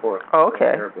back and forth. Oh,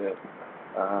 okay. A bit.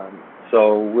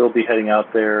 So we'll be heading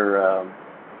out there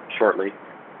shortly,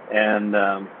 and.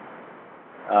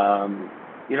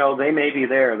 They may be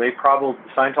there.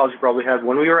 Scientology probably had,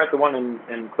 when we were at the one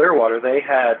in Clearwater, they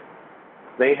had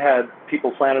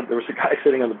people planted. There was a guy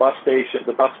sitting on the bus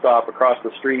stop across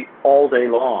the street all day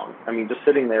long. I mean, just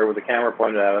sitting there with the camera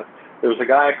pointed at us. There was a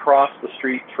guy across the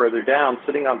street further down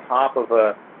sitting on top of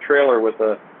a trailer with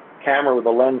a camera with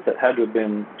a lens that had to have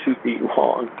been 2 feet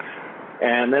long.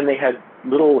 And then they had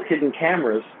little hidden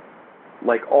cameras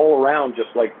like all around,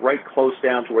 just like right close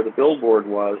down to where the billboard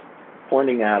was,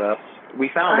 pointing at us. We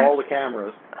found all the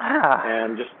cameras,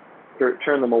 and just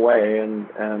turn them away, and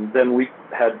then we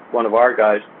had one of our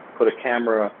guys put a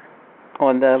camera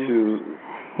on them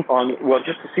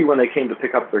just to see when they came to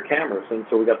pick up their cameras, and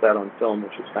so we got that on film,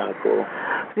 which was kind of cool.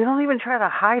 They don't even try to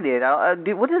hide it.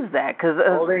 What is that? Cause,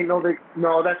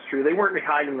 no, that's true. They weren't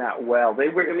hiding that well. They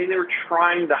were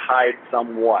trying to hide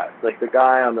somewhat. Like the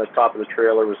guy on the top of the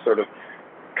trailer was sort of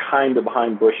kind of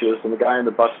behind bushes, and the guy in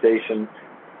the bus station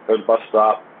or the bus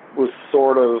stop was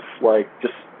sort of like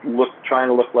just trying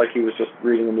to look like he was just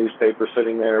reading a newspaper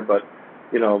sitting there, but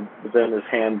then his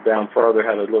hand down farther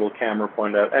had a little camera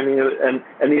pointed out. I mean,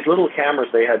 and these little cameras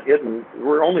they had hidden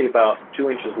were only about 2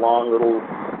 inches long,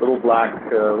 little black,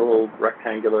 little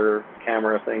rectangular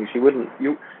camera things.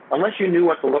 Unless you knew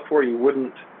what to look for, you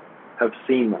wouldn't have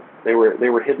seen them. They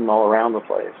were hidden all around the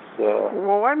place.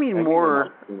 Well, I mean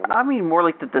more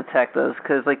like the detectives,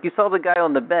 because like you saw the guy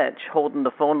on the bench holding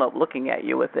the phone up, looking at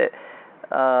you with it.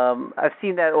 I've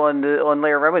seen that on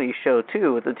Larry Remedy's show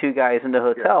too, with the two guys in the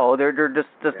hotel. Yeah. They're just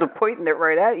pointing it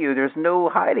right at you. There's no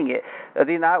hiding it. Are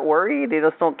they not worried? They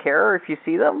just don't care if you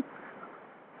see them?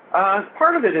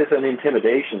 Part of it is an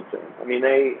intimidation thing. I mean,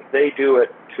 they do it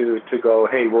to go,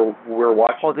 hey, we're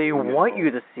watching. Oh, they want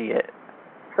you to see it.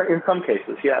 In some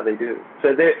cases, yeah, they do.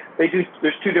 So they do.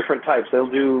 There's two different types. They'll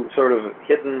do sort of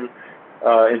hidden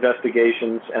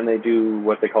investigations, and they do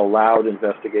what they call loud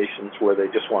investigations, where they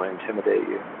just want to intimidate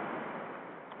you.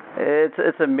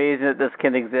 It's amazing that this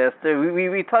can exist.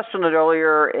 We touched on it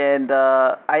earlier, and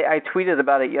I tweeted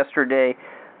about it yesterday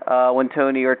when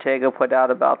Tony Ortega put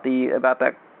out about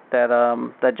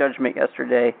that judgment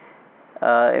yesterday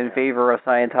in favor of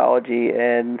Scientology,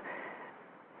 and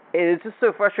it's just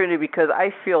so frustrating because I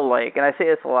feel like, and I say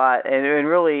this a lot, and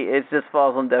really it just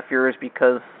falls on deaf ears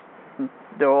because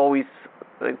they'll always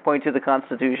point to the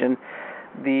Constitution.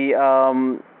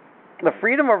 The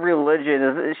freedom of religion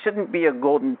it shouldn't be a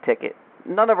golden ticket.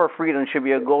 None of our freedom should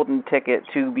be a golden ticket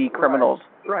to be criminals.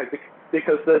 Right,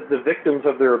 because the victims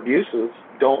of their abuses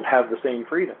don't have the same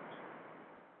freedoms.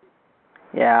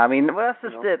 Yeah, I mean, well,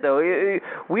 that's just it, though.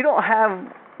 We don't have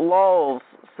laws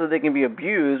so they can be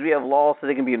abused. We have laws so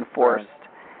they can be enforced.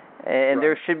 Right. And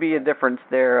there should be a difference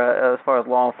there as far as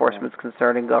law enforcement is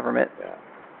concerned in government. Yeah.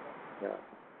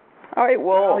 All right,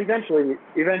 well, eventually,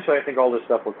 I think all this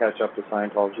stuff will catch up to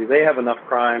Scientology. They have enough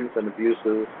crimes and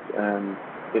abuses and,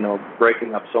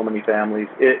 breaking up so many families.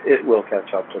 It will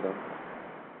catch up to them.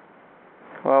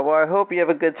 Well, I hope you have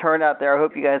a good turnout there. I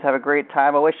hope you guys have a great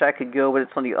time. I wish I could go, but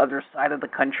it's on the other side of the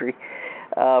country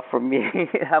from me.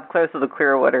 I'm close to the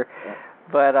Clearwater. Yeah.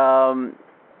 But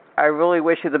I really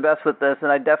wish you the best with this, and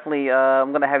I definitely I'm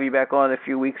going to have you back on in a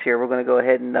few weeks here. We're going to go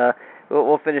ahead and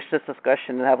we'll finish this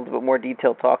discussion and have a little bit more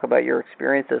detailed talk about your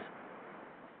experiences.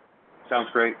 Sounds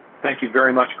great. Thank you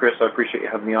very much, Chris. I appreciate you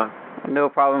having me on. No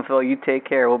problem, Phil. You take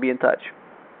care. We'll be in touch.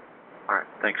 All right.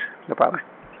 Thanks. No problem.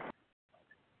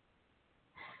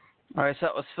 All right, so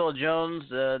that was Phil Jones.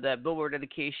 That billboard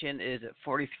dedication is at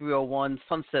 4301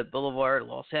 Sunset Boulevard,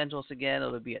 Los Angeles again.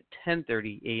 It'll be at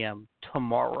 10:30 a.m.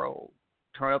 tomorrow.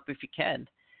 Turn up if you can.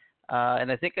 And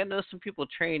I think I know some people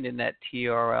trained in that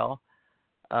TRL.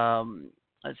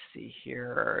 Let's see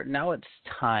here. Now it's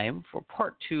time for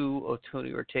part 2 of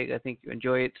Tony Ortega. I think you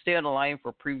enjoy it. Stay on the line for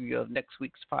a preview of next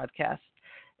week's podcast.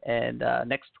 And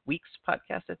next week's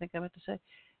podcast, I think I meant to say.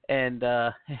 And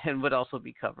would also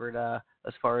be covered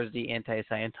as far as the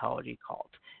anti-Scientology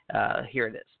cult. Here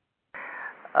it is.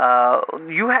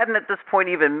 You hadn't at this point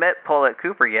even met Paulette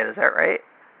Cooper yet, is that right?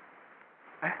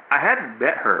 I hadn't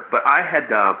met her, but I had.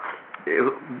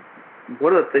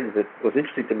 One of the things that was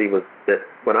interesting to me was that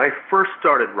when I first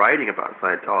started writing about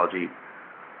Scientology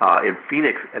in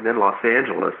Phoenix and then Los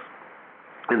Angeles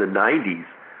in the 90s,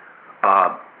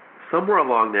 somewhere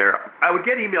along there, I would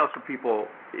get emails from people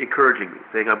encouraging me,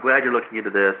 saying, I'm glad you're looking into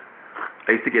this.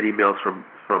 I used to get emails from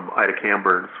Ida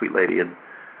Camburn, sweet lady in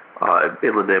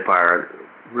Inland Empire.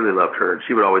 I really loved her. And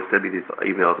she would always send me these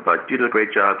emails about, you're doing a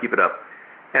great job, keep it up.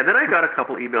 And then I got a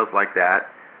couple emails like that,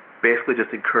 basically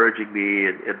just encouraging me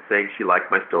and saying she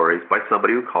liked my stories by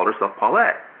somebody who called herself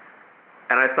Paulette.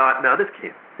 And I thought, no, this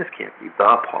can't be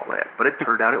the Paulette. But it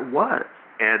turned out it was.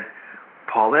 And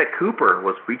Paulette Cooper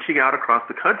was reaching out across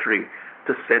the country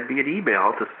to send me an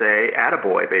email to say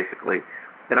attaboy, basically.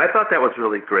 And I thought that was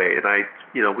really great. And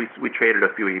we traded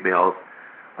a few emails.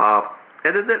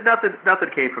 And then nothing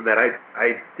came from that.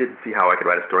 I didn't see how I could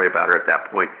write a story about her at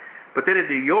that point. But then in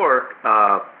New York,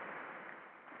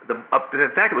 in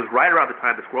fact, it was right around the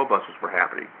time the Squirrel Busters were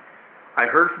happening. I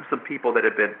heard from some people that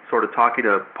had been sort of talking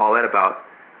to Paulette about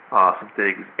some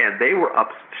things, and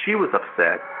she was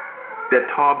upset that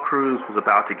Tom Cruise was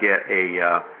about to get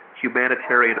a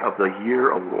Humanitarian of the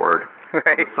Year award from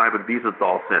the Simon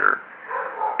Wiesenthal Center.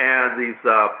 And these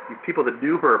people that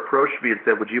knew her approached me and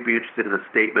said, "Would you be interested in a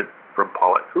statement from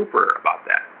Paulette Cooper about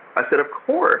that?" I said, "Of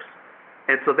course."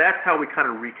 And so that's how we kind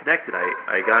of reconnected.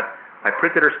 I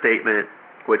printed her statement,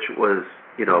 which was,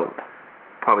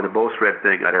 probably the most read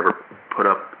thing I'd ever put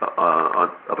up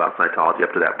about Scientology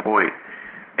up to that point.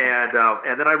 And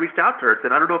then I reached out to her and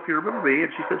said, "I don't know if you remember me,"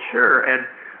 and she said, "Sure." And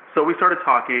so we started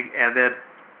talking, and then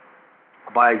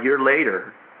by a year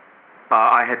later,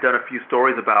 I had done a few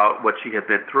stories about what she had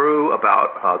been through,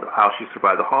 about how she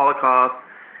survived the Holocaust,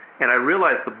 and I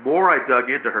realized the more I dug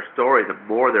into her story, the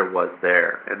more there was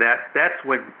there. And that's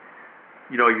when,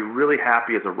 you're really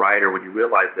happy as a writer when you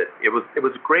realize that it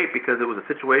was great, because it was a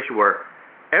situation where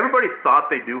everybody thought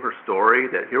they knew her story,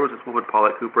 that here was this woman,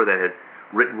 Paulette Cooper, that had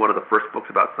written one of the first books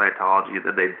about Scientology, and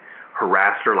then they'd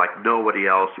harassed her like nobody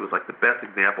else. She was like the best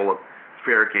example of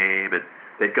fair game, and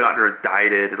they'd gotten her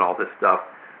indicted and all this stuff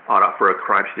for a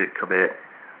crime she didn't commit.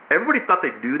 Everybody thought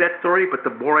they knew that story, but the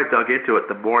more I dug into it,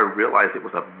 the more I realized it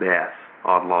was a mess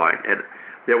online. And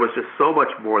there was just so much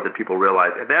more than people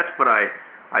realized. And that's when I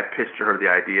pitched to her the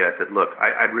idea. I said, "Look,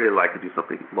 I'd really like to do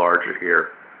something larger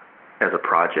here as a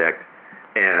project."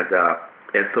 And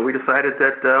so we decided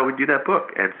that we'd do that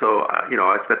book. And so,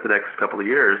 I spent the next couple of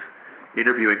years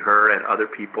interviewing her and other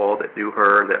people that knew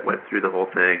her, that went through the whole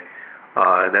thing.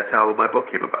 And that's how my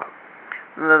book came about.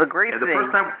 The great and the thing.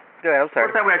 First time, Go ahead, I'm sorry.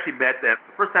 The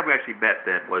first time we actually met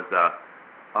then was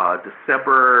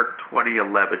December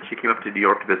 2011. She came up to New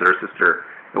York to visit her sister,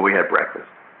 and we had breakfast.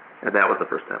 And that was the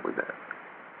first time we met.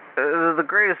 The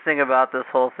greatest thing about this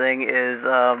whole thing is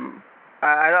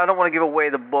I don't want to give away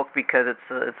the book because it's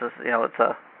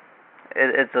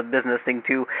a business thing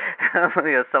too,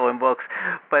 selling books.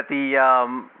 But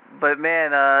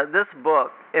man, this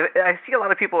book, I see a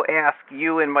lot of people ask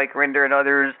you and Mike Rinder and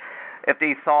others if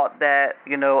they thought that,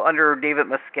 under David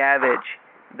Miscavige,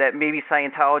 that maybe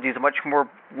Scientology is much more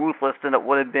ruthless than it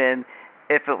would have been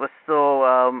if it was still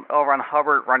L. Ron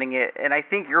Hubbard running it. And I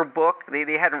think your book,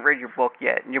 they hadn't read your book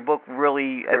yet, and your book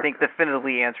really, I think,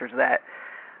 definitively answers that.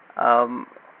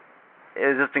 It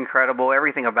was just incredible,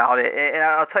 everything about it. And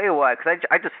I'll tell you what, because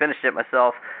I just finished it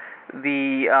myself,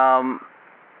 the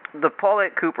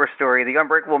Paulette Cooper story, The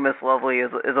Unbreakable Miss Lovely,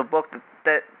 is a book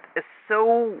that is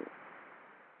so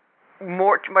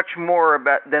much more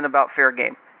than about fair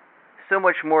game, so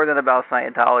much more than about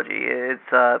Scientology.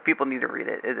 It's people need to read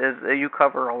it. You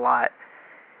cover a lot.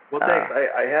 Well, thanks.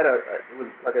 It was,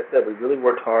 like I said, we really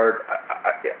worked hard.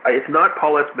 It's not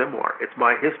Paulette's memoir. It's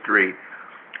my history,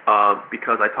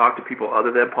 because I talk to people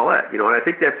other than Paulette. And I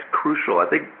think that's crucial. I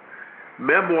think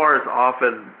memoirs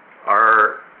often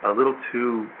are a little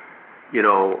too,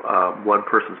 one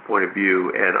person's point of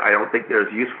view, and I don't think they're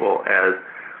as useful as,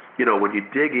 when you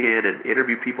dig in and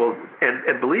interview people.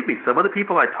 And believe me, some of the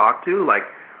people I talk to, like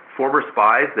former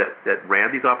spies that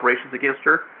ran these operations against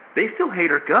her, they still hate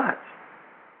her guts.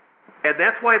 And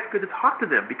that's why it's good to talk to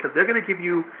them, because they're going to give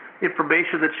you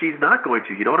information that she's not going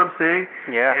to. You know what I'm saying?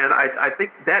 Yeah. And I think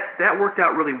that worked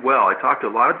out really well. I talked to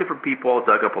a lot of different people,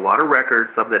 dug up a lot of records,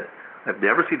 some that I've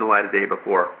never seen the light of day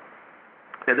before.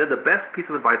 And then the best piece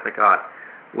of advice I got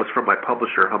was from my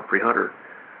publisher, Humphrey Hunter.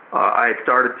 I had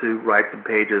started to write some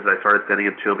pages. I started sending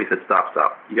them to him. He said, stop.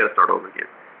 You got to start over again.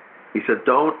 He said,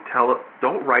 don't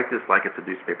write this like it's a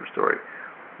newspaper story.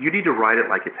 You need to write it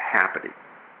like it's happening.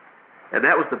 And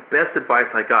that was the best advice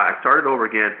I got. I started over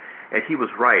again, and he was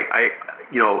right.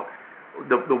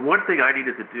 The one thing I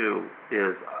needed to do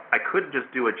is I couldn't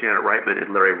just do what Janet Reitman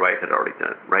and Larry Wright had already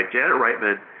done. Right? Janet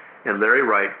Reitman and Larry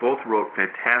Wright both wrote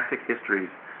fantastic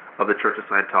histories of the Church of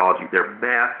Scientology. They're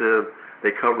massive. They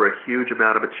cover a huge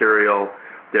amount of material.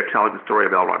 They're telling the story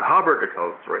of L. Ron Hubbard. They're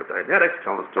telling the story of Dianetics. They're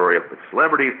telling the story of the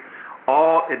celebrities,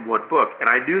 all in one book. And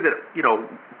I knew that,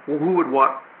 who would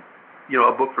want,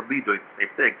 a book from me doing the same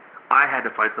thing? I had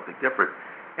to find something different.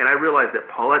 And I realized that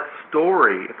Paulette's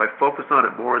story, if I focus on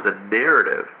it more as a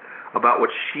narrative about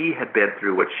what she had been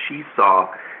through, what she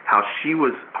saw, how she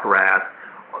was harassed,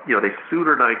 they sued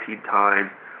her 19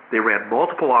 times. They ran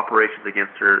multiple operations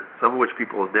against her, some of which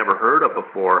people have never heard of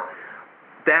before.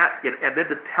 And then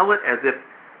to tell it as if,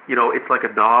 it's like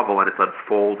a novel and it's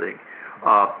unfolding.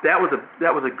 That was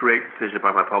a great decision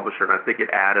by my publisher, and I think it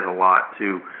added a lot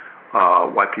to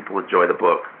why people enjoy the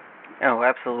book. Oh,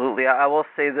 absolutely. I will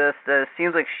say this, that it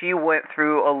seems like she went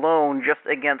through alone just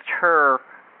against her,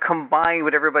 combined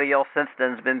with everybody else since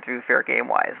then has been through fair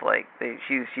game-wise. Like,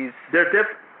 she's... There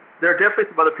are definitely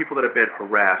some other people that have been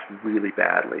harassed really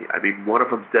badly. I mean, one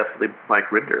of them's definitely Mike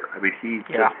Rinder. I mean, he's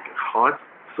just a constant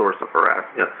source of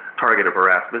target of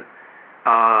harassment.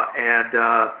 And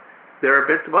there have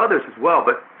been some others as well.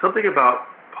 But something about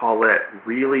Paulette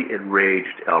really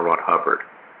enraged L. Ron Hubbard.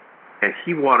 and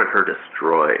he wanted her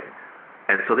destroyed.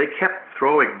 And so they kept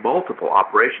throwing multiple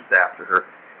operations after her.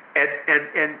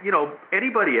 And you know,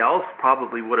 anybody else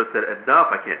probably would have said,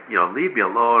 enough, I can't, you know, leave me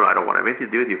alone, I don't want to have anything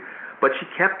to do with you. But she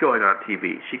kept going on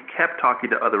TV. She kept talking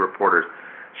to other reporters.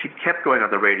 She kept going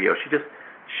on the radio.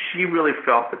 She really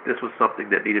felt that this was something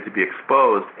that needed to be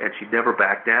exposed, and she never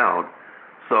backed down.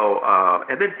 So,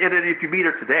 and then if you meet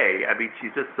her today, I mean,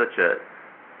 she's just such a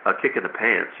kick in the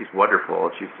pants. She's wonderful,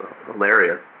 and she's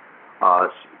hilarious.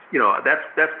 You know,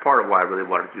 that's part of why I really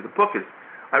wanted to do the book, is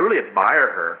I really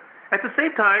admire her. At the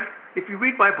same time, if you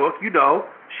read my book, you know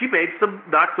she made some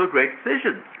not so great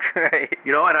decisions. Right.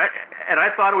 You know, and I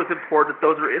thought it was important that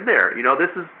those are in there. You know,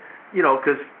 this is, you know,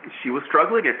 because she was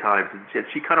struggling at times, and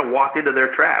she kind of walked into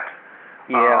their traps.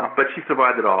 Yeah. But she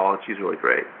survived it all, and she's really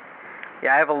great.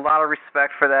 Yeah, I have a lot of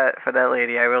respect for that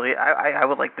lady. I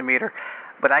would like to meet her.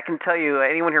 But I can tell you,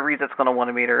 anyone who reads it's going to want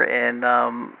to meet her,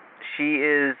 and she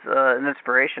is an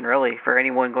inspiration, really, for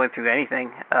anyone going through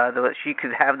anything. That she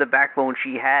could have the backbone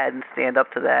she had and stand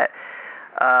up to that.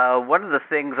 One of the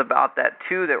things about that,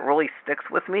 too, that really sticks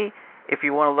with me, if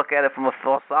you want to look at it from a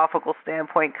philosophical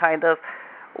standpoint, kind of,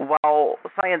 while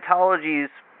Scientology's,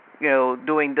 you know,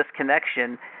 doing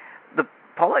disconnection, the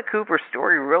Paulette Cooper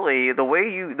story, really, the way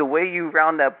you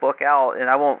round that book out, and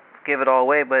I won't give it all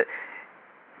away, but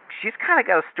she's kind of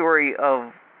got a story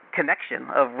of connection,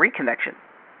 of reconnection.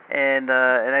 And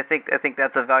I think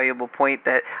that's a valuable point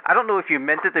that I don't know if you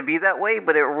meant it to be that way,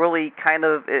 but it really kind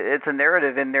of, it's a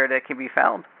narrative in there that can be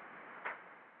found.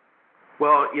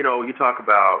 Well, you know, you talk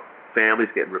about families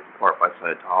getting ripped apart by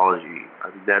Scientology. I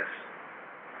mean, that's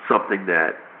something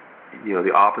that, you know,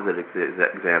 the opposite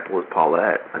example is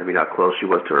Paulette. I mean, how close she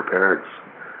was to her parents.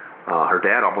 Her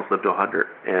dad almost lived to 100,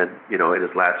 and, you know, in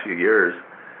his last few years,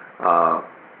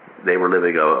 they were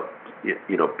living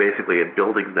you know, basically in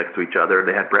buildings next to each other, and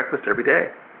they had breakfast every day.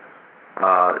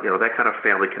 You know, that kind of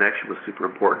family connection was super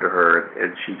important to her,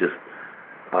 and she just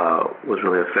was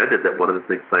really offended that one of the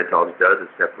things Scientology does is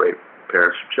separate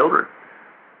parents from children.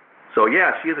 So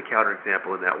yeah, she is a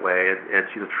counterexample in that way, and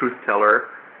she's a truth teller,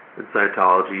 and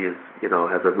Scientology is, you know,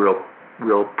 has a real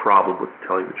problem with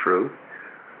telling the truth.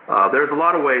 There's a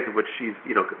lot of ways in which she's,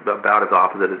 you know, about as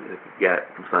opposite as you can get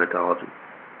from Scientology.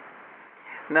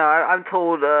 No, I'm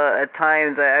told at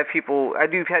times I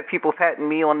do have people patting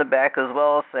me on the back as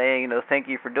well, saying, you know, thank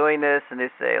you for doing this, and they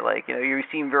say, like, you know, you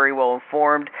seem very well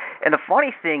informed. And the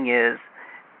funny thing is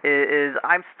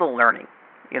I'm still learning,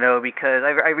 you know, because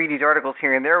I read these articles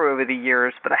here and there over the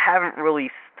years, but I haven't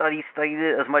really studied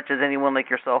it as much as anyone like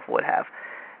yourself would have.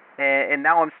 And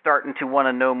now I'm starting to want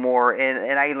to know more,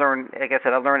 and I learn, like I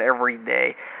said, I learn every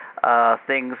day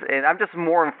things, and I'm just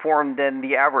more informed than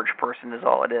the average person is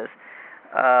all it is.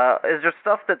 Is there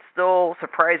stuff that still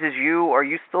surprises you? Are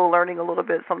you still learning a little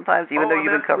bit sometimes, even though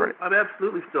you've been covered it? I'm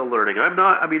absolutely still learning.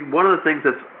 I mean, one of the things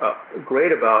that's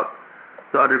great about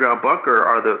the Underground Bunker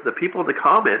are the people in the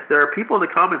comments. There are people in the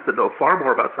comments that know far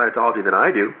more about Scientology than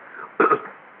I do.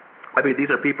 I mean, these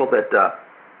are people that,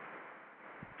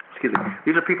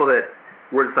 these are people that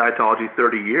were in Scientology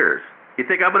 30 years. You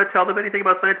think I'm going to tell them anything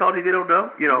about Scientology they don't know?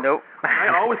 You know, nope.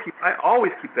 I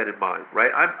always keep that in mind,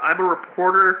 right? I'm a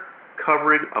reporter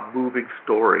covering a moving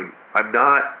story. I'm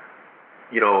not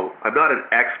an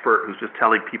expert who's just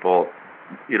telling people,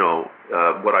 you know,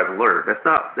 what I've learned.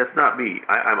 That's not me.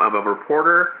 I'm a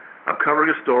reporter. I'm covering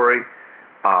a story,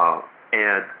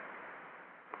 and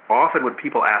often when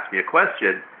people ask me a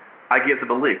question, I give them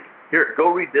a link. Here,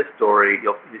 go read this story.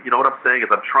 You know what I'm saying is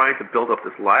I'm trying to build up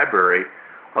this library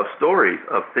of stories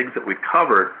of things that we've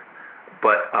covered,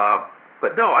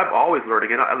 But no, I'm always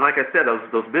learning, and like I said,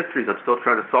 those mysteries I'm still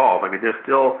trying to solve. I mean, there's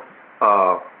still,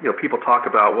 you know, people talk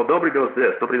about, well, nobody knows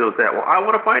this, nobody knows that. Well, I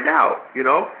want to find out. You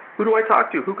know, who do I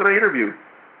talk to? Who can I interview?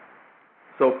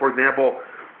 So, for example,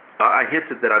 I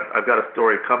hinted that I've got a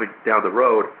story coming down the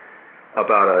road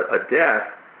about a death,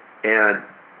 and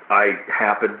I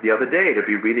happened the other day to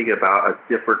be reading about a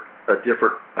different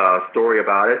story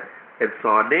about it, and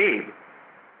saw a name,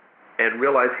 and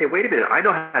realized, hey, wait a minute, I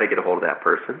know how to get a hold of that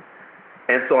person.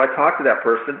 And so I talked to that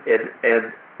person,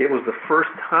 and it was the first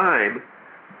time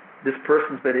this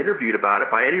person's been interviewed about it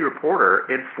by any reporter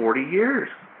in 40 years.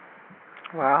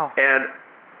 Wow. And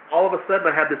all of a sudden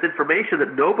I have this information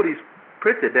that nobody's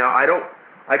printed. Now,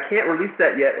 I can't release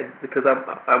that yet because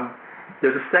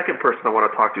there's a second person I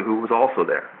want to talk to who was also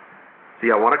there. See,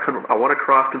 I want to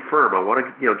cross-confirm. I want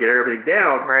to, you know, get everything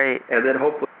down. Right. And then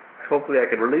hopefully I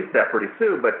can release that pretty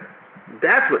soon. But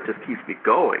that's what just keeps me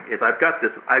going. Is I've got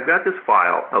this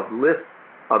file of lists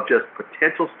of just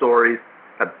potential stories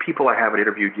of people I haven't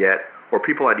interviewed yet, or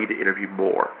people I need to interview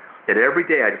more. And every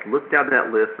day I just look down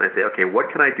that list and I say, okay,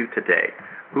 what can I do today?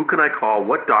 Who can I call?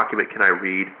 What document can I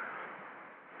read?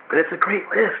 And it's a great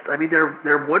list. I mean, they're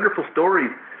wonderful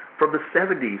stories from the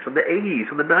 70s, from the 80s,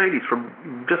 from the 90s, from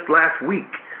just last week.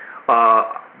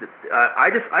 I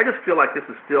just feel like this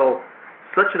is still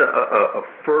such a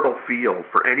fertile field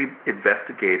for any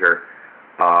investigator.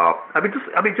 I mean,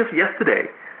 just yesterday,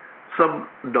 some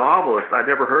novelist I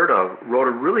never heard of wrote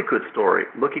a really good story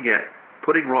looking at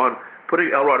putting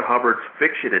L. Ron Hubbard's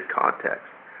fiction in context.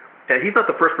 And he's not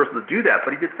the first person to do that,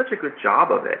 but he did such a good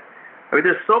job of it. I mean,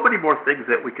 there's so many more things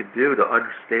that we could do to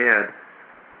understand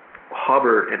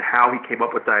Hubbard and how he came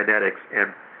up with Dianetics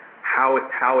and how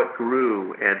it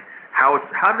grew and how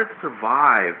did it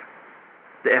survive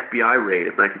the FBI raid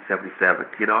of 1977?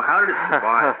 You know, how did it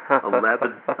survive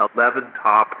 11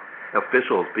 top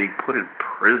officials being put in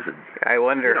prison? I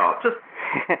wonder. You know,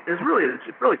 it's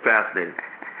really fascinating.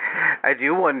 I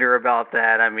do wonder about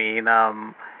that. I mean,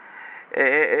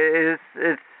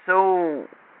 it's so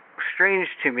strange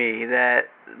to me that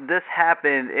this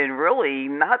happened and really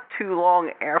not too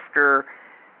long after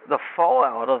the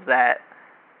fallout of that.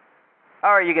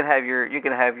 All right, you can have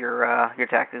your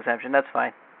tax exemption. That's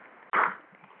fine.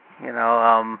 You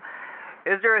know,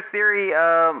 is there a theory?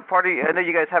 I know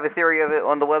you guys have a theory of it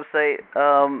on the website.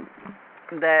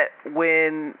 That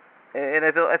when, and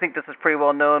I think this is pretty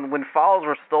well known, when files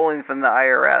were stolen from the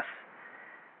IRS,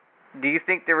 do you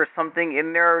think there was something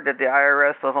in there that the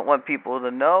IRS doesn't want people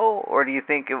to know, or do you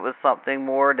think it was something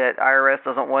more that IRS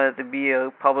doesn't want it to be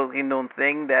a publicly known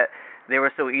thing, that they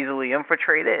were so easily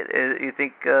infiltrated? You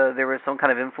think there was some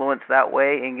kind of influence that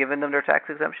way in giving them their tax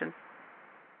exemption?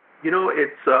 You know,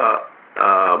 it's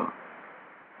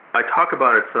I talk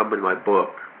about it some in my book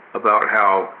about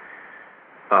how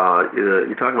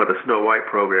you're talking about the Snow White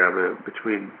program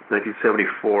between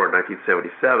 1974 and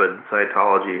 1977.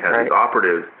 Scientology had these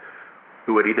operatives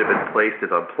who had either been placed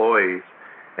as employees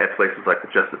at places like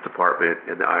the Justice Department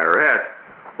and the IRS,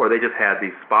 or they just had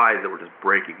these spies that were just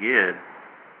breaking in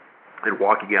and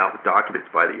walking out with documents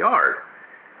by the yard.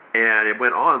 And it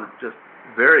went on just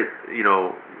very, you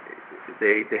know,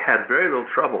 they had very little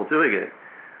trouble doing it.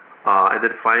 And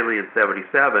then finally in 76,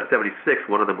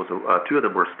 two of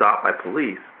them were stopped by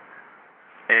police,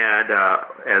 and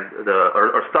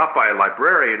stopped by a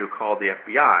librarian who called the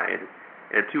FBI,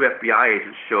 and two FBI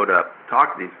agents showed up to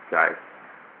talk to these guys.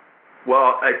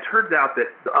 Well, it turns out that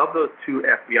of those two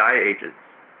FBI agents,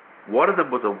 one of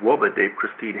them was a woman named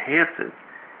Christine Hansen,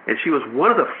 and she was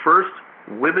one of the first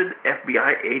women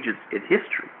FBI agents in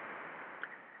history.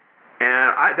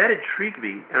 And that intrigued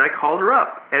me, and I called her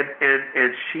up, and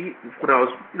she, when I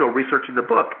was researching the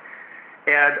book,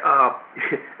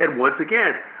 and once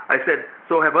again I said,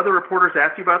 so have other reporters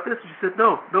asked you about this? And she said,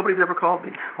 no, nobody's ever called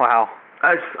me. Wow.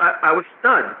 I was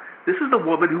stunned. This is the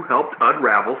woman who helped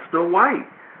unravel Snow White.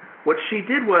 What she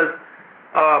did was,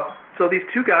 so these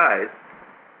two guys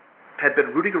had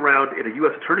been rooting around in a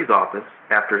U.S. attorney's office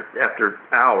after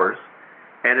hours,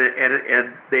 and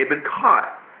they had been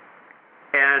caught.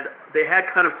 And they had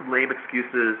kind of some lame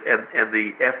excuses, and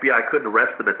the FBI couldn't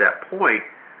arrest them at that point,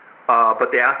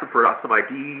 but they asked them for some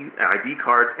ID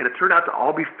cards, and it turned out to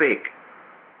all be fake.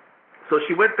 So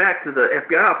she went back to the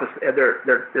FBI office, and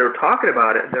they're talking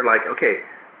about it, and they're like, okay,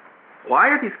 why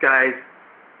are these guys,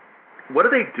 what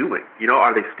are they doing? You know,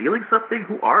 are they stealing something?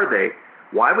 Who are they?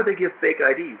 Why would they give fake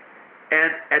IDs?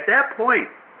 And at that point,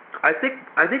 I think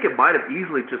it might have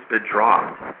easily just been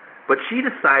dropped. But she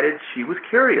decided she was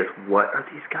curious. What are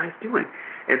these guys doing?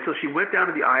 And so she went down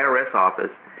to the IRS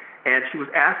office, and she was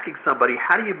asking somebody,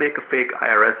 how do you make a fake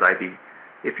IRS ID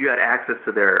if you had access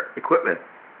to their equipment?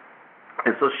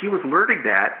 And so she was learning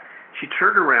that. She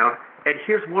turned around, and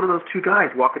here's one of those two guys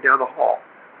walking down the hall.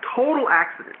 Total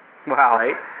accident. Wow.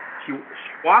 Right? She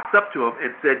walks up to him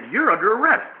and said, you're under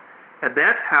arrest. And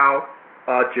that's how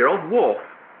Gerald Wolfe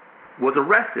was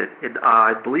arrested in,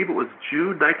 I believe it was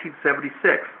June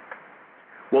 1976.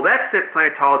 Well, that sent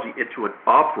Scientology into an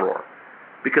uproar,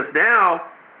 because now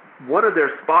one of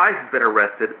their spies has been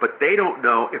arrested, but they don't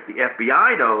know if the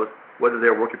FBI knows whether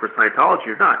they're working for Scientology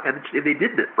or not. And they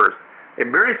didn't at first.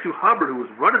 And Mary Sue Hubbard, who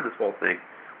was running this whole thing,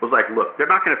 was like, look,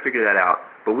 they're not going to figure that out,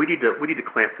 but we need to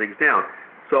clamp things down.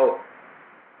 So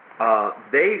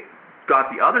they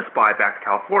got the other spy back to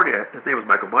California. His name was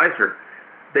Michael Meisner.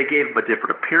 They gave him a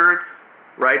different appearance,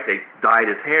 right? They dyed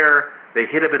his hair. They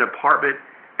hid him in an apartment.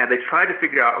 And they tried to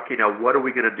figure out, okay, now what are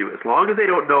we going to do? As long as they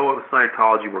don't know it was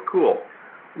Scientology, we're cool.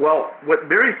 Well, what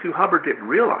Mary Sue Hubbard didn't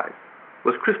realize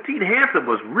was Christine Hansen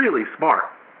was really smart.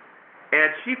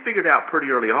 And she figured out pretty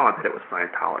early on that it was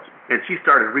Scientology. And she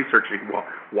started researching, well,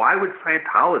 why would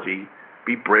Scientology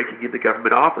be breaking into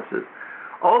government offices?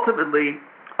 ultimately,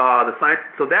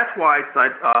 so that's why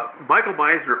Michael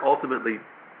Meisner ultimately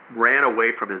ran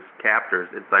away from his captors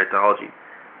in Scientology,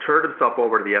 turned himself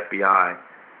over to the FBI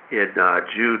in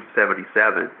June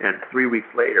 '77, and 3 weeks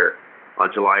later, on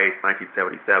July 8,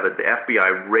 1977, the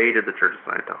FBI raided the Church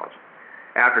of Scientology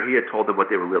after he had told them what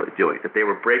they were really doing, that they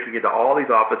were breaking into all these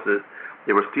offices,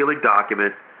 they were stealing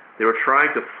documents, they were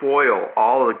trying to foil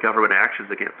all of the government actions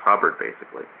against Hubbard,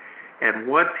 basically. And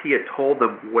once he had told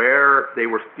them where they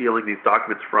were stealing these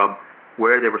documents from,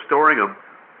 where they were storing them,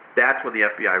 that's when the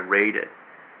FBI raided.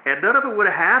 And none of it would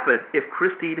have happened if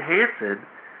Christine Hansen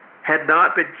had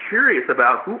not been curious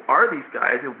about who are these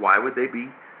guys and why would they be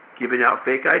giving out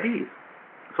fake IDs.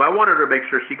 So I wanted her to make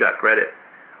sure she got credit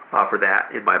for that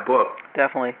in my book.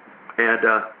 Definitely. And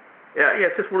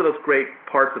it's just one of those great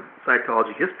parts of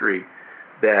Scientology history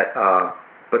that.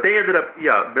 But they ended up,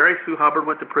 Mary Sue Hubbard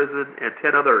went to prison, and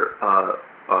 10 other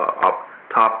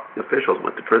top officials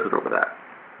went to prison over that.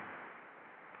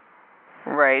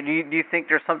 Right. Do you think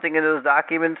there's something in those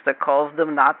documents that caused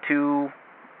them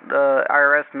the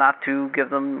IRS not to give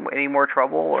them any more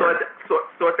trouble? Or?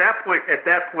 So at that point in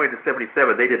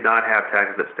 '77, they did not have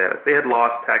tax-exempt status. They had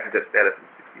lost tax-exempt status in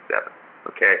 '67.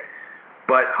 Okay,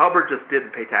 but Hubbard just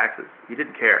didn't pay taxes. He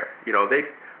didn't care.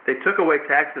 They took away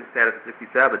tax-exempt status in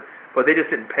 '67, but they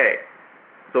just didn't pay.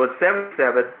 So in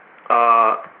 '77,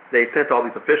 they sent all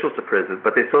these officials to prison,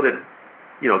 but they still didn't.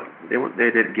 They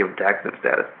didn't give them tax-exempt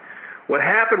status. What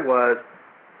happened was,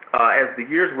 as the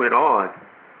years went on,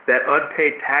 that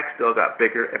unpaid tax bill got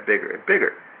bigger and bigger and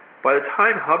bigger. By the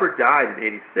time Hubbard died in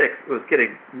 '86, it was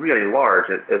getting really large.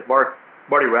 As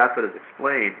Marty Rathbun has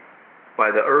explained, by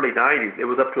the early '90s, it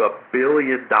was up to $1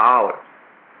 billion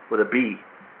with a B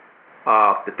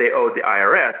that they owed the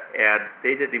IRS, and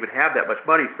they didn't even have that much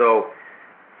money. So,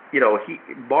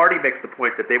 Marty makes the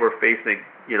point that they were facing,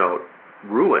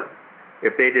 ruin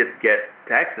if they didn't get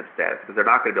tax-exempt status, because they're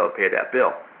not going to be able to pay that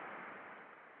bill.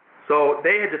 So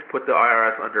they had just put the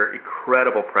IRS under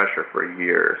incredible pressure for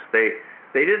years. They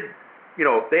didn't,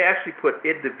 they actually put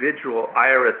individual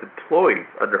IRS employees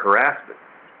under harassment,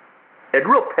 and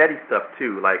real petty stuff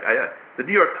too. Like the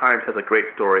New York Times has a great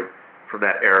story from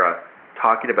that era,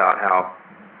 talking about how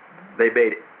they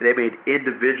made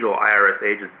individual IRS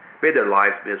agents, made their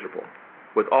lives miserable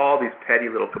with all these petty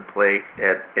little complaints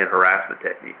and harassment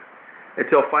techniques,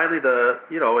 until finally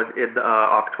in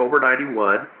October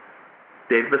 '91.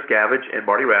 David Miscavige and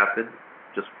Marty Rathbun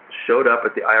just showed up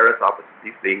at the IRS office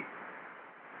in D.C.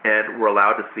 and were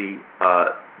allowed to see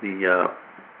the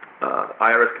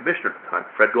IRS commissioner at the time,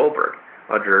 Fred Goldberg,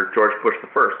 under George Bush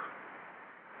I.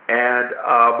 And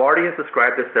Marty has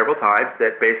described this several times,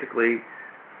 that basically,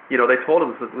 they told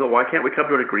him, why can't we come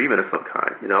to an agreement of some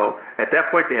kind? At that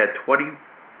point they had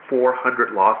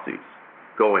 2,400 lawsuits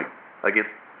going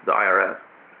against the IRS.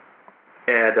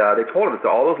 And they told him that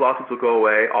all those lawsuits will go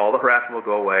away, all the harassment will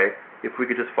go away, if we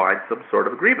could just find some sort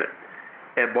of agreement.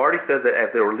 And Marty said that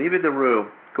as they were leaving the room,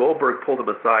 Goldberg pulled him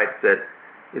aside and said,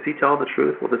 is he telling the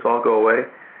truth? Will this all go away?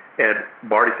 And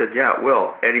Marty said, yeah, it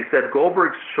will. And he said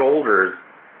Goldberg's shoulders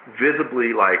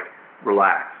visibly,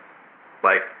 relaxed.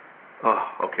 Oh,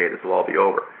 okay, this will all be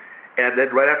over. And then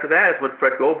right after that is when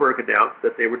Fred Goldberg announced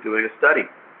that they were doing a study.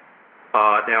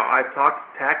 Now, I've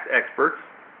talked to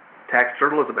tax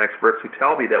journalism experts who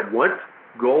tell me that once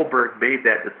Goldberg made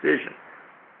that decision,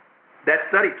 that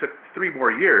study took 3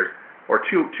 more years, or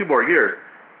two more years,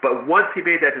 but once he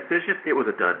made that decision, it was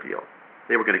a done deal.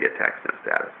 They were going to get tax-exempt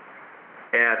status.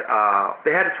 And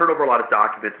they had to turn over a lot of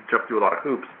documents and jump through a lot of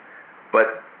hoops,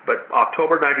 but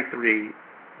October '93,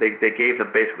 they gave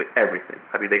them basically everything.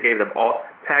 I mean, they gave them all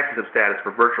tax-exempt status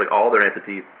for virtually all their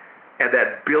entities, and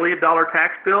that $1 billion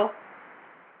tax bill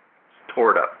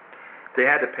tore it up. They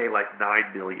had to pay $9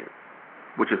 million,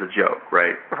 which is a joke,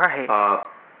 right? Right.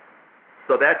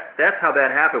 So that's how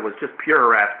that happened, was just pure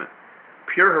harassment.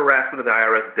 Pure harassment of the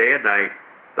IRS day and night.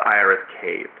 The IRS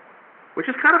caved, which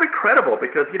is kind of incredible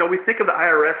because, we think of the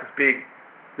IRS as being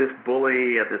this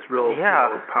bully and this real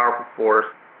powerful force,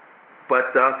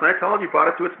 but Scientology brought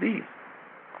it to its knees.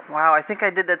 Wow, I think I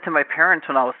did that to my parents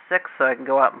when I was 6 so I can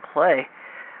go out and play.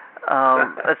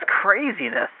 That's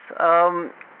craziness.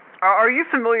 Are you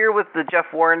familiar with the Jeff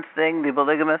Warren thing, the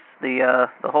polygamist, the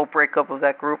whole breakup of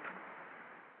that group?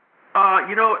 I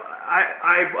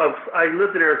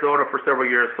lived in Arizona for several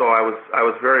years, so I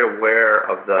was very aware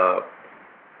of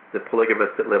the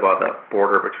polygamists that live on the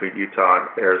border between Utah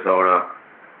and Arizona.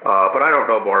 But I don't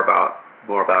know more about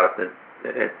it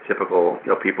than typical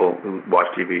people who watch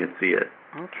TV and see it.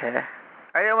 Okay.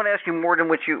 I don't want to ask you more than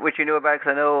what you know about it,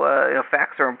 because I know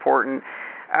facts are important.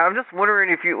 I'm just wondering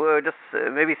if you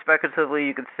maybe speculatively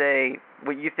you could say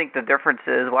what you think the difference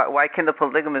is. Why can the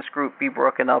polygamous group be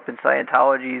broken up and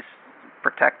Scientology's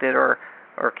protected or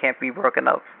can't be broken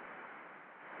up?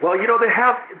 Well,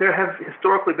 there have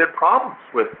historically been problems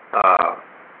with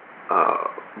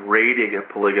raiding a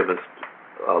polygamist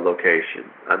location.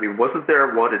 I mean, wasn't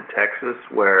there one in Texas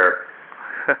where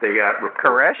they got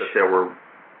reports that there were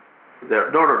there?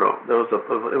 No. It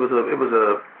was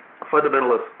a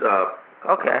fundamentalist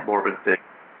Mormon thing,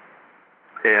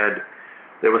 and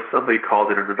there was somebody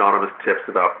called in an anonymous tips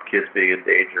about kids being in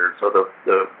danger. So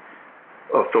the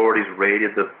authorities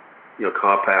raided the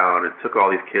compound and took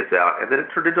all these kids out, and then it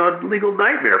turned into a legal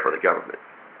nightmare for the government.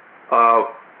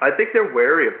 I think they're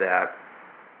wary of that.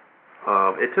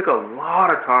 It took a lot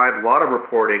of time, a lot of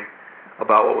reporting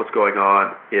about what was going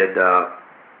on in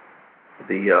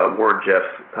the Warren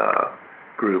Jeffs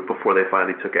group before they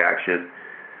finally took action.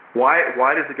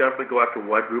 Why does the government go after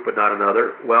one group but not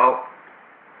another? Well,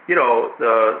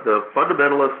 the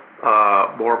fundamentalist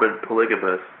Mormon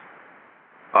polygamists,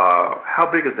 how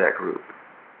big is that group?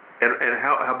 And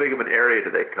how big of an area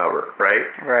do they cover, right?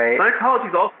 Right.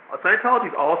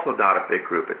 Scientology's also not a big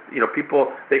group. It's,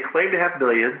 people, they claim to have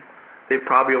millions. They've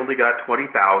probably only got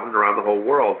 20,000 around the whole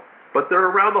world. But they're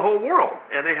around the whole world,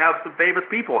 and they have some famous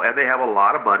people, and they have a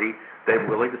lot of money they're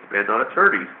willing to spend on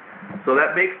attorneys. So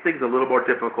that makes things a little more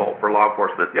difficult for law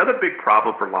enforcement. The other big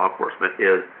problem for law enforcement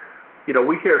is,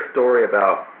 we hear a story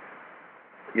about,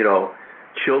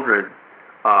 children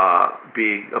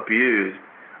being abused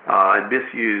and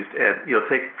misused. And,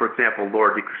 take, for example,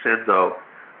 Laura DiCrescenzo,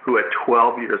 who at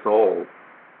 12 years old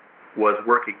was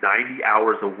working 90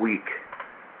 hours a week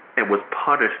and was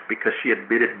punished because she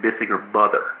admitted missing her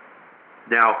mother.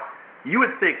 Now, you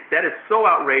would think that is so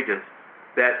outrageous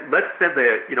that let's send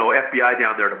the FBI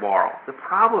down there tomorrow. The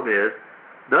problem is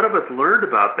none of us learned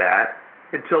about that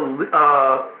until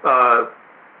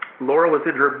Laura was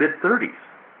in her mid-30s.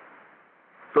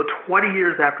 So 20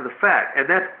 years after the fact. And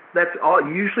that's all.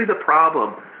 Usually the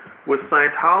problem with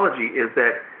Scientology is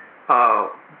that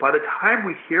by the time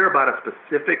we hear about a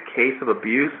specific case of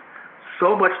abuse,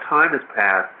 so much time has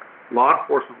passed, law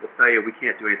enforcement will tell you we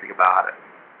can't do anything about it.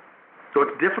 So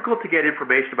it's difficult to get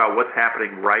information about what's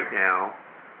happening right now.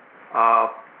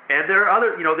 And there are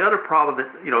other, the other problem that,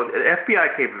 the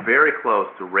FBI came very close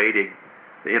to raiding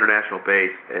the international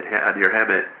base near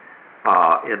Hemet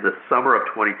in the summer of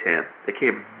 2010. They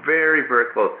came very,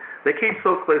 very close. They came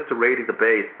so close to raiding the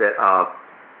base that, I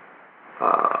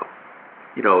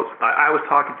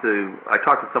talked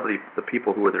to some of the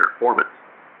people who were their informants,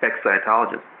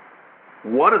 ex-Scientologists.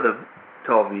 One of them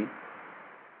told me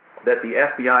that the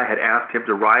FBI had asked him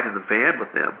to ride in the van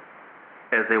with them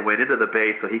as they went into the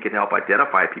base so he could help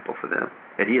identify people for them.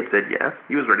 And he had said yes.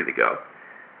 He was ready to go.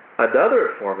 Another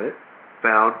informant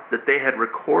found that they had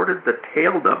recorded the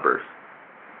tail numbers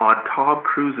on Tom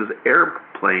Cruise's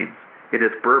airplanes in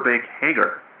his Burbank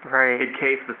hangar, right, in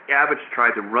case the scavenge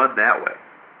tried to run that way.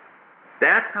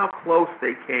 That's how close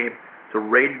they came to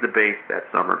raiding the base that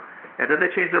summer. And then they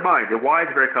changed their mind. The why is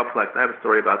very complex. I have a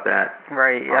story about that.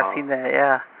 Right, I've seen that,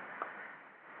 yeah.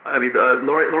 I mean,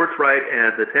 Lawrence Wright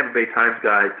and the Tampa Bay Times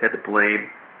guys tend to blame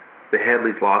the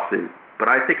Headley's lawsuit, but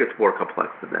I think it's more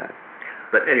complex than that.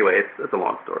 But anyway, it's a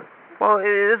long story. Well, it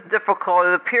is difficult.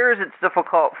 It appears it's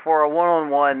difficult for a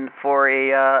one-on-one for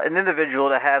an individual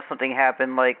to have something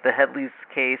happen like the Headley's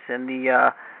case and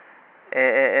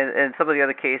and some of the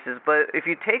other cases. But if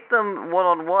you take them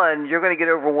one-on-one, you're going to get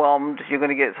overwhelmed. You're going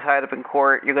to get tied up in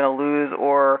court. You're going to lose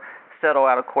or settle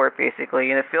out of court, basically.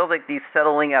 And it feels like these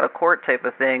settling out of court type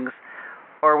of things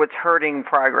are what's hurting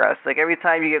progress. Like every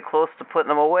time you get close to putting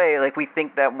them away, like we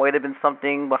think that might have been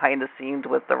something behind the scenes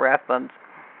with the Rathbuns.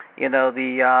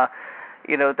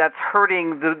 That's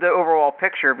hurting the overall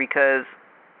picture because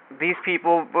these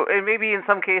people, and maybe in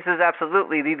some cases,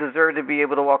 absolutely, they deserve to be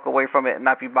able to walk away from it and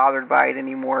not be bothered by it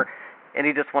anymore, and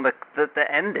they just want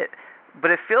to end it.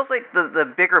 But it feels like the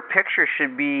bigger picture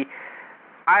should be,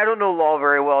 I don't know law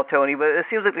very well, Tony, but it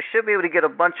seems like we should be able to get a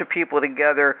bunch of people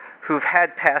together who've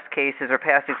had past cases or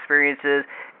past experiences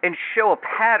and show a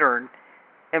pattern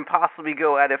and possibly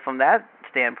go at it from that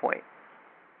standpoint.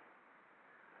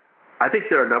 I think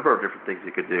there are a number of different things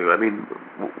you could do. I mean,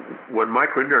 when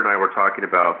Mike Rinder and I were talking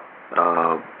about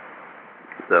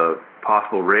the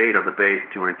possible raid on the base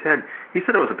in 2010, he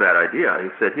said it was a bad idea.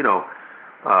 He said,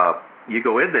 you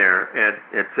go in there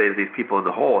and say to these people in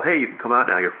the hole, hey, you can come out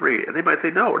now, you're free. And they might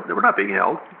say, no, we're not being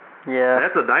held. Yeah. And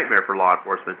that's a nightmare for law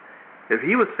enforcement. If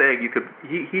he was saying you could,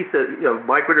 he said,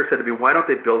 Mike Rinder said to me, why don't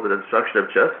they build an obstruction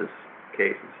of justice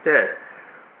case instead?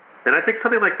 And I think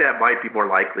something like that might be more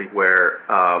likely where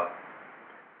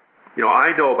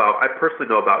I personally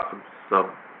know about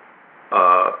some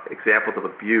examples of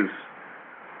abuse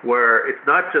where it's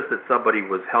not just that somebody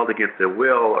was held against their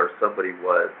will or somebody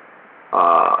was,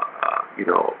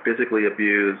 physically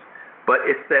abused, but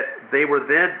it's that they were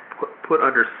then put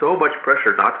under so much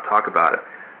pressure not to talk about it,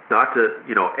 not to,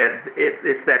 and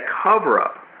it's that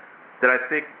cover-up that I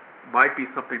think might be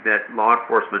something that law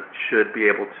enforcement should be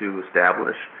able to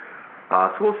establish.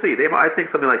 So we'll see. I think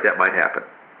something like that might happen.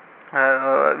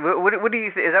 What do you?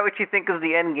 Is that what you think is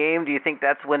the end game? Do you think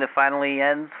that's when it finally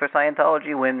ends for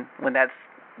Scientology? When that's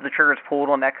the trigger's pulled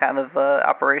on that kind of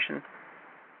operation?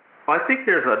 Well, I think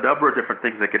there's a number of different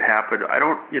things that could happen. I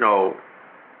don't,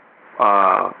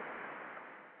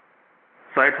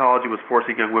 Scientology was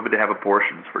forcing young women to have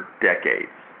abortions for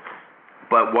decades,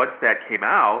 but once that came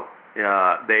out,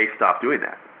 they stopped doing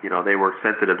that. They were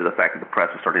sensitive to the fact that the press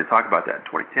was starting to talk about that in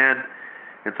 2010.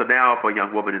 And so now if a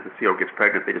young woman in the Sea Org gets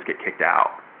pregnant, they just get kicked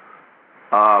out.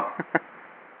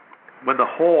 When the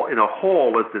whole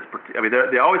was this,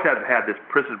 they always have had this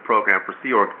prison program for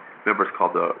Sea Org members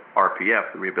called the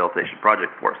RPF, the Rehabilitation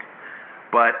Project Force.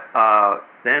 But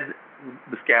then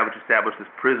Miscavige established this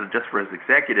prison just for his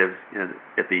executives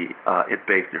at the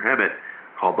base near Hemet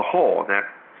called the Hole, and that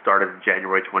started in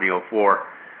January 2004.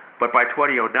 But by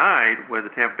 2009, when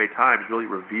the Tampa Bay Times really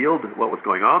revealed what was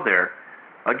going on there,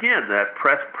 again, that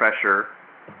press pressure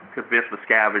convinced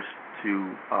Miscavige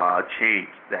to change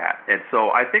that. And so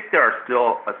I think there are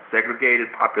still a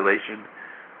segregated population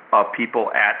of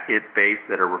people at its base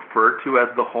that are referred to as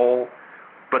the Hole,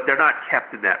 but they're not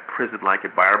kept in that prison-like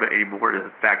environment anymore. In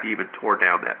fact, even tore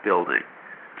down that building.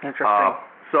 Interesting.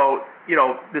 So,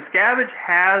 Miscavige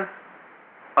has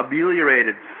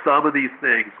ameliorated some of these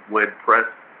things when press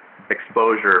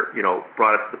exposure,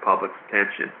 brought it to the public's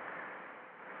attention.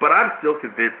 But I'm still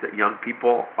convinced that young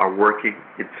people are working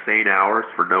insane hours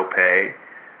for no pay,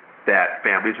 that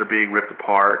families are being ripped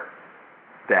apart,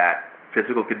 that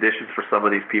physical conditions for some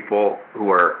of these people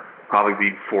who are probably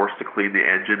being forced to clean the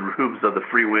engine rooms of the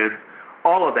free winds,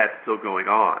 all of that's still going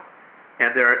on.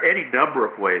 And there are any number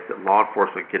of ways that law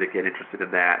enforcement can get interested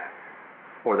in that,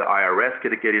 or the IRS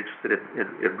can get interested in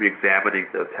re-examining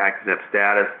the tax-exempt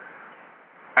status.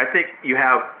 I think you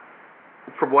have,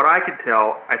 from what I can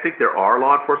tell, I think there are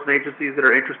law enforcement agencies that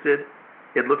are interested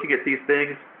in looking at these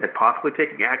things and possibly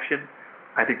taking action.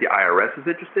 I think the IRS is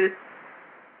interested.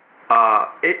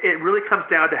 It really comes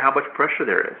down to how much pressure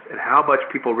there is and how much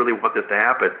people really want this to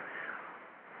happen.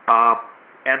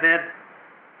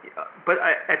 But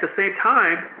at the same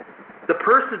time, the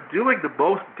person doing the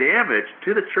most damage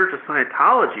to the Church of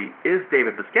Scientology is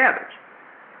David Miscavige.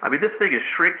 This thing is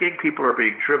shrinking. People are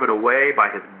being driven away by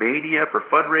his mania for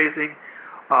fundraising.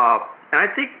 And I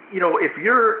think,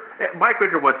 Mike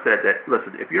Rinder once said that,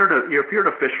 listen, if you're an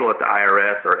official at the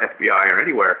IRS or FBI or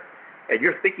anywhere, and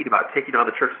you're thinking about taking on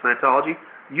the Church of Scientology,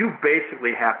 you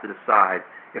basically have to decide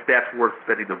if that's worth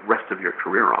spending the rest of your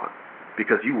career on,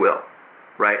 because you will,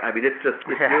 right?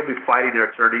 You'll be fighting their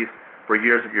attorneys for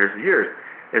years and years and years.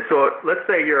 And so let's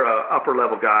say you're an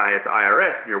upper-level guy at the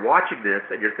IRS, and you're watching this,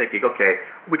 and you're thinking, okay,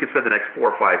 we could spend the next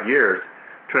 4 or 5 years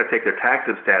trying to take their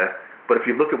tax-exempt status, but if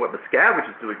you look at what Miscavige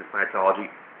is doing to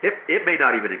Scientology, it may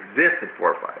not even exist in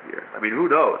 4 or 5 years. Who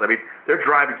knows? They're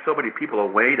driving so many people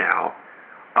away now.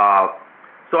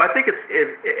 So I think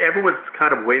everyone's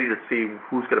kind of waiting to see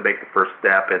who's going to make the first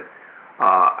step. And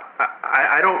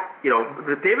I don't,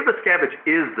 David Miscavige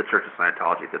is the Church of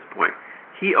Scientology at this point.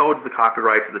 He owns the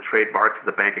copyrights and the trademarks and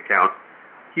the bank accounts.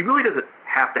 He really doesn't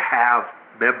have to have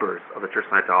members of the Church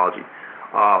of Scientology.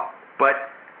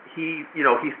 But he's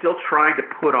still trying to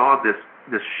put on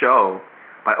this show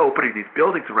by opening these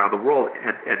buildings around the world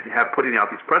and putting out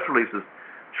these press releases,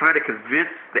 trying to convince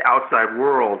the outside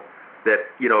world that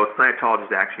Scientology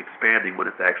is actually expanding when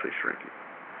it's actually shrinking.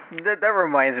 That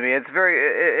reminds me.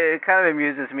 It kind of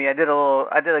amuses me. I did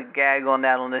a gag on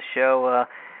that on this show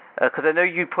because I know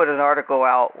you put an article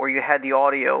out where you had the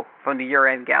audio from the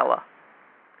year-end gala,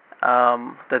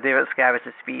 the David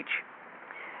Miscavige's speech.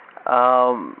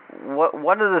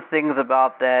 One of the things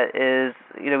about that is,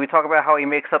 we talk about how he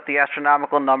makes up the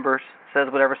astronomical numbers, says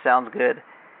whatever sounds good,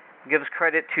 gives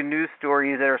credit to news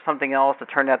stories that are something else that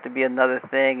turned out to be another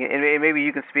thing, and maybe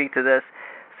you can speak to this.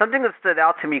 Something that stood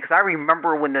out to me, because I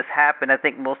remember when this happened, I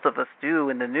think most of us do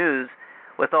in the news,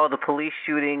 with all the police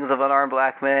shootings of unarmed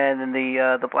black men and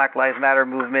the Black Lives Matter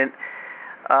movement.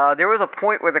 There was a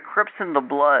point where the Crips and the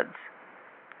Bloods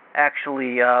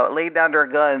actually laid down their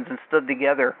guns and stood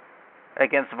together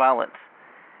against violence.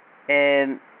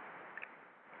 And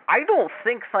I don't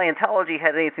think Scientology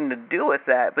had anything to do with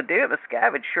that, but David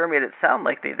Miscavige sure made it sound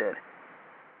like they did.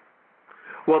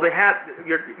 Well, they had,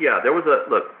 there was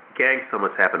look, gang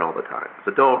summits happen all the time.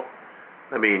 So don't.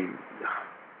 I mean,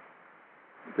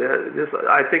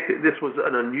 I think that this was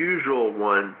an unusual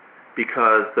one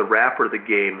because the rapper of the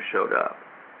game showed up,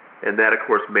 and that of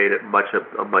course made it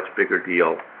a much bigger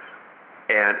deal.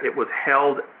 And it was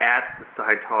held at the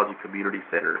Scientology Community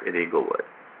Center in Inglewood,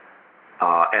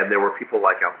 and there were people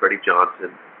like Alfred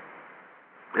Johnson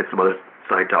and some other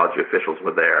Scientology officials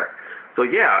were there. So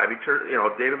yeah, I mean,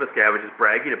 David Miscavige is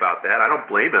bragging about that. I don't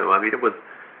blame him. I mean, it was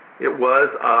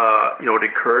an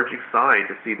encouraging sign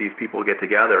to see these people get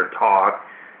together and talk.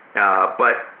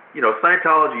 But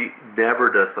Scientology never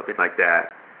does something like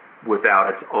that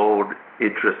without its own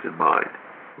interest in mind,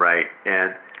 right?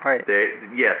 And right.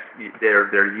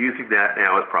 They're using that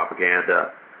now as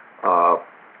propaganda.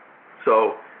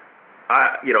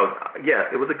 Yes,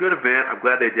 it was a good event. I'm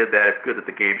glad they did that. It's good that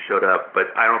the game showed up, but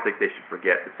I don't think they should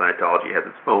forget that Scientology has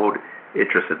its own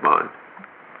interest in mind.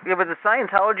 Yeah, but did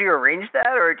Scientology arrange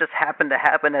that, or it just happened to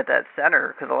happen at that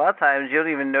center? Because a lot of times you don't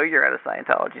even know you're at a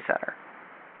Scientology center.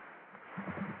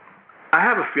 I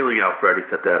have a feeling Alfredi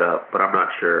set that up, but I'm not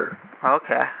sure.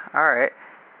 Okay, all right,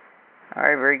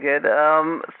 very good.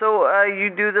 So you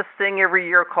do this thing every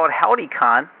year called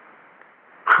HowdyCon.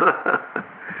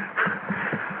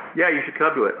 Yeah, you should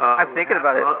come to it. I'm thinking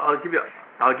about it.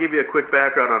 I'll give you a quick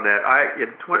background on that.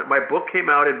 My book came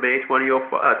out in May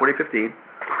 2015,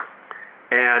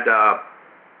 and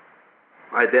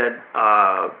I then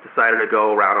decided to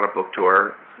go around on a book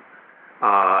tour,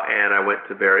 and I went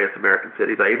to various American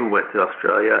cities. I even went to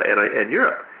Australia and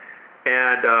Europe.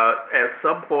 And at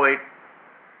some point,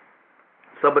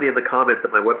 somebody in the comments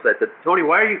at my website said, "Tony,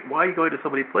 why are you going to so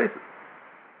many places?"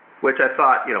 Which I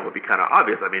thought, would be kind of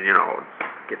obvious. I mean,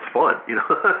 it's fun,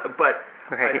 But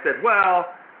right.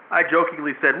 I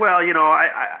jokingly said,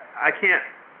 I can't.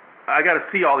 I got to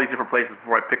see all these different places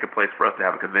before I pick a place for us to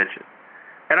have a convention.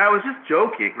 And I was just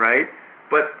joking, right?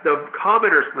 But the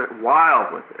commenters went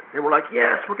wild with it. They were like,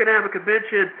 "Yes, we're going to have a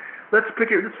convention. Let's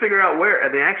figure out where."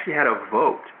 And they actually had a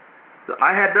vote. So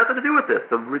I had nothing to do with this.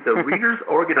 The readers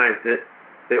organized it.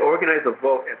 They organized a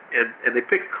vote, and they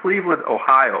picked Cleveland,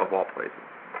 Ohio, of all places,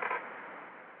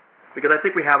 because I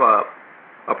think we have a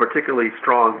particularly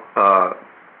strong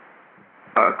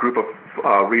group of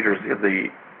readers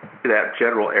in that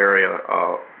general area,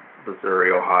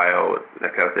 Missouri, Ohio,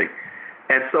 that kind of thing.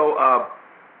 And so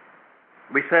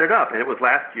we set it up, and it was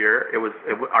last year.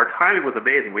 Our timing was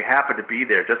amazing. We happened to be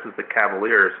there just as the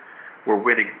Cavaliers were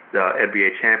winning the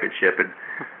NBA championship,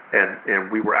 and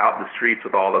we were out in the streets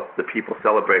with all the people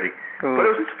celebrating. Ooh. But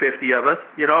it was just 50 of us,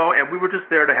 and we were just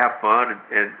there to have fun,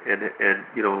 and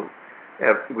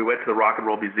we went to the Rock and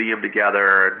Roll Museum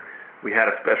together, and we had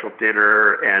a special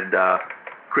dinner, and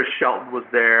Chris Shelton was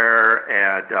there,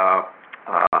 and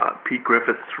Pete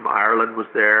Griffiths from Ireland was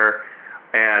there,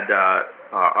 and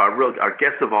our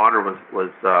guest of honor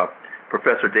was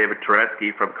Professor David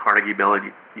Turetsky from Carnegie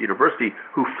Mellon University,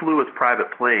 who flew his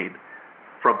private plane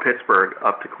from Pittsburgh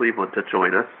up to Cleveland to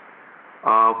join us.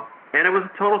 And it was a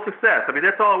total success. I mean,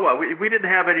 that's all it was. We didn't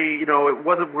have any, it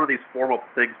wasn't one of these formal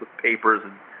things with papers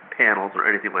and panels or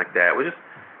anything like that.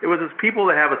 It was just people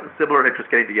that have a similar interest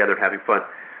getting together and having fun.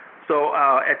 So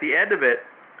at the end of it,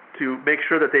 to make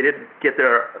sure that they didn't get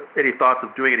any thoughts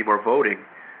of doing any more voting,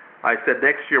 I said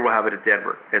next year we'll have it in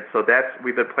Denver. And so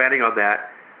we've been planning on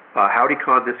that.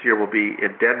 HowdyCon this year will be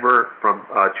in Denver from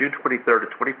June 23rd to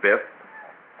 25th.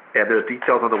 And there's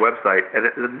details on the website.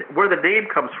 And where the name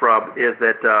comes from is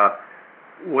that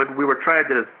when we were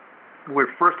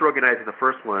first organizing the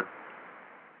first one,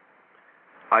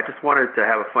 I just wanted to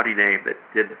have a funny name that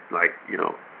didn't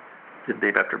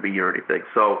name after me or anything.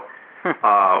 So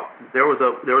there was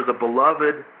a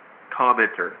beloved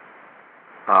commenter,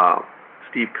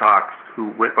 Steve Cox,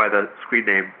 who went by the screen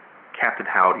name Captain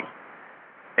Howdy,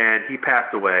 and he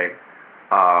passed away.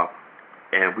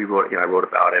 And I wrote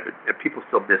about him, and people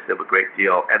still miss him a great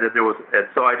deal. And then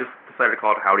so I just decided to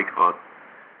call it HowdyCon,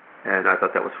 and I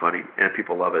thought that was funny, and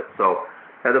people love it. So,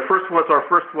 and our first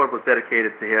one was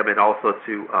dedicated to him, and also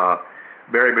to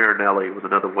Mary Marinelli, was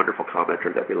another wonderful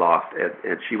commenter that we lost,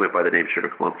 and she went by the name Sugar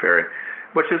Plum Fairy,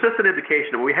 which is just an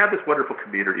indication that we have this wonderful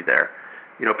community there.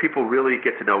 People really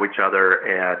get to know each other,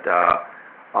 and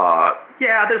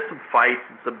there's some fights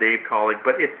and some name calling,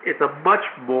 but it's a much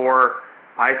more,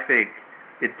 I think,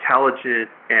 intelligent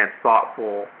and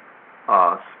thoughtful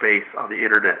space on the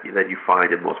internet that you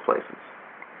find in most places.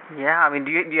 Yeah, I mean,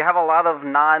 do you have a lot of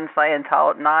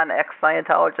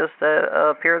non-ex-Scientologists that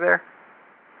appear there?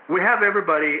 We have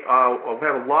everybody. We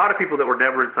have a lot of people that were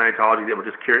never in Scientology that were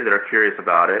just curious, that are curious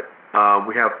about it.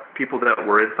 We have people that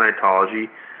were in Scientology.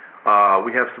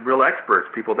 We have some real experts,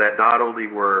 people that not only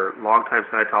were longtime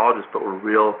Scientologists, but were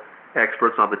real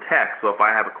experts on the text. So if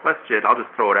I have a question, I'll just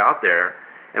throw it out there,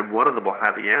 and one of them will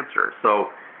have the answer. So,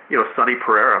 Sonny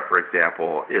Pereira, for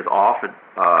example, is often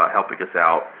helping us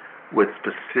out with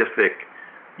specific,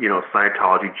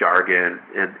 Scientology jargon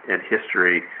and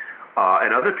history,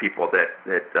 and other people that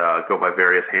go by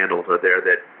various handles are there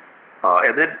that,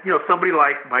 and then, somebody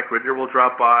like Mike Rinder will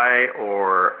drop by,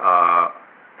 or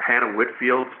Hannah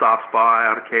Whitfield stops by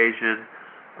on occasion,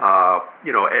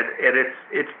 and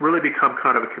it's really become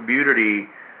kind of a community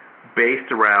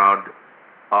based around,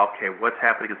 okay, what's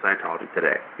happening in Scientology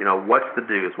today? What's the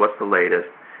news? What's the latest?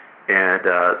 And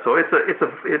so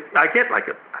I get like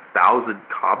 1,000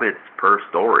 comments per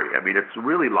story. I mean, it's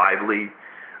really lively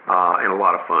and a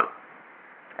lot of fun.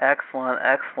 Excellent.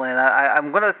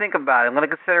 I'm going to think about it. I'm going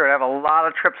to consider it. I have a lot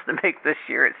of trips to make this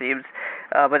year, it seems.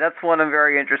 But that's one I'm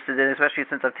very interested in, especially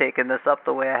since I've taken this up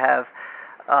the way I have.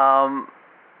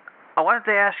 I wanted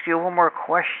to ask you one more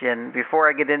question before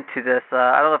I get into this.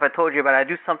 I don't know if I told you about it. I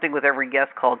do something with every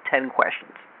guest called 10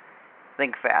 questions.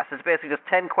 Think fast. It's basically just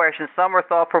 10 questions. Some are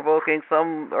thought-provoking.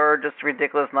 Some are just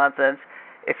ridiculous nonsense.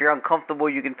 If you're uncomfortable,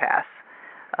 you can pass.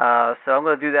 So I'm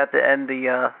going to do that to end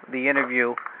the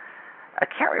interview. I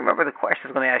can't remember the question I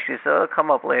was going to ask you, so it'll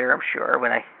come up later, I'm sure,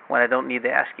 when I don't need to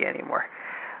ask you anymore.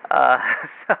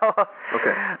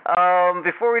 Okay.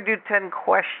 Before we do 10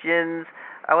 questions,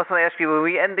 I was going to ask you, when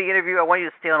we end the interview, I want you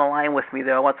to stay on the line with me,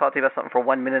 though. I want to talk to you about something for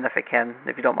 1 minute if I can,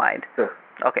 if you don't mind. Sure.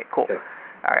 Okay, cool. Okay.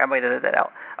 All right, I might edit that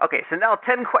out. Okay, so now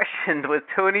 10 questions with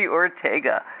Tony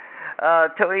Ortega.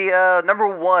 Tony, number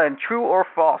 1, true or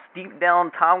false? Deep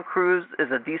down, Tom Cruise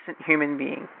is a decent human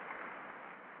being.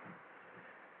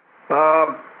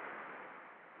 I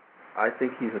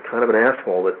think he's a kind of an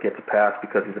asshole that gets a pass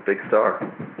because he's a big star.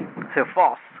 So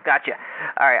false. Gotcha.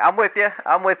 All right, I'm with you.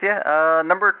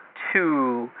 Number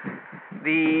 2,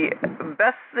 the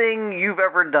best thing you've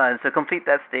ever done. So complete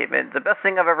that statement. The best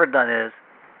thing I've ever done is.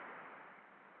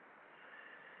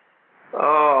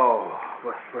 Oh,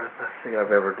 what's the best thing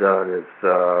I've ever done is,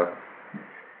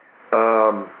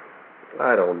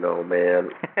 I don't know,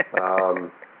 man.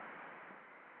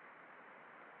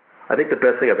 I think the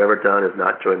best thing I've ever done is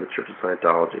not join the Church of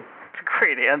Scientology. That's a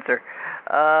great answer.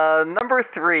 Number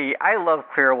 3, I love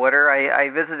Clearwater. I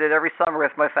visited every summer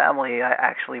with my family,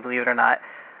 actually, believe it or not.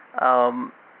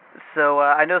 So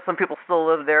I know some people still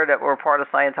live there that were part of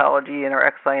Scientology and are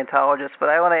ex-Scientologists, but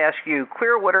I want to ask you,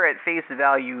 Clearwater at face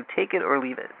value, take it or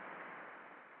leave it?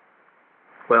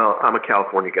 Well, I'm a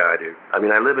California guy, dude. I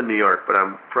mean, I live in New York, but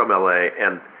I'm from L.A.,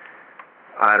 and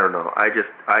I don't know. I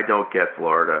don't get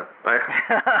Florida.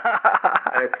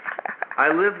 I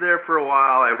lived there for a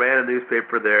while. I ran a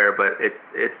newspaper there, but it's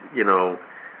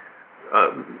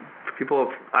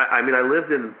people. I mean, I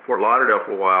lived in Fort Lauderdale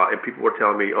for a while, and people were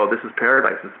telling me, "Oh, this is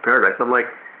paradise. This is paradise." I'm like,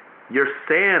 your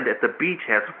sand at the beach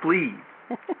has fleas.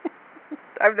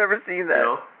 I've never seen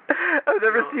that. I've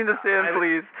never seen the sand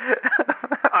fleas.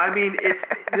 I mean, it's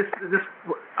this.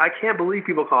 I can't believe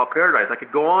people call it paradise. I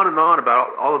could go on and on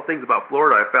about all the things about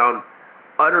Florida I found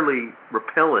utterly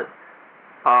repellent.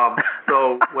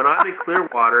 So when I'm in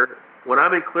Clearwater,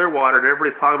 and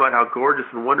everybody's talking about how gorgeous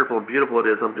and wonderful and beautiful it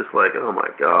is, I'm just like, oh my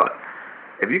God,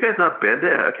 have you guys not been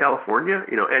to California?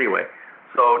 Anyway.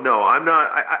 So no, I'm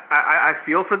not. I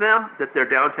feel for them that their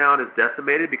downtown is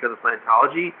decimated because of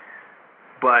Scientology,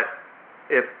 but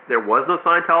if there was no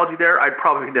Scientology there, I'd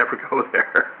probably never go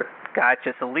there.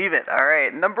 Gotcha, so leave it. All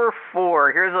right, number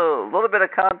 4. Here's a little bit of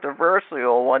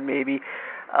controversial one, maybe.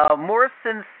 More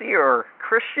sincere,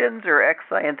 Christians or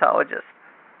ex-Scientologists?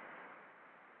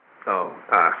 Oh,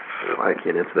 I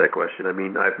can't answer that question. I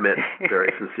mean, I've met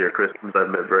very sincere Christians. I've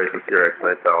met very sincere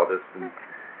ex-Scientologists.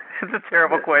 It's a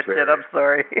terrible question. I'm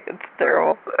sorry. It's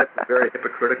terrible. Very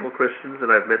hypocritical Christians,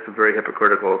 and I've met some very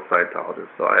hypocritical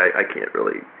Scientologists. So I can't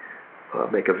really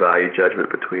make a value judgment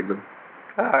between them.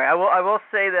 All right. I will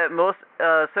say that most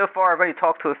so far I've only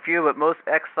talked to a few, but most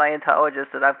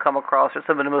ex-Scientologists that I've come across are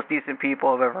some of the most decent people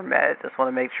I've ever met. Just want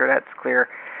to make sure that's clear.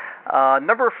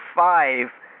 Number 5,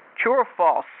 true or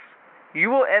false? You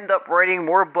will end up writing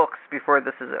more books before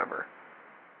this is over.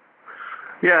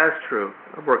 Yeah, that's true.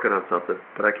 I'm working on something,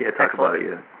 but I can't talk about it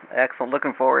yet. Excellent.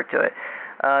 Looking forward to it.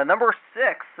 Number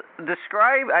 6,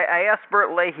 describe. I asked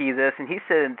Bert Leahy this, and he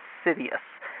said insidious.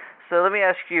 So let me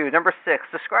ask you, number 6,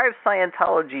 describe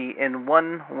Scientology in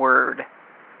one word.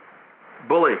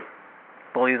 Bully.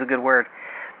 Bully is a good word.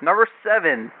 Number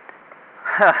 7,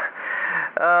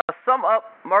 sum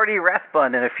up Marty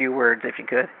Rathbun in a few words, if you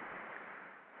could.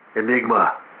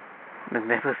 Enigma.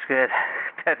 Enigma's good.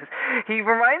 He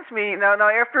reminds me now.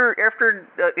 After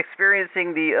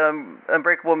experiencing the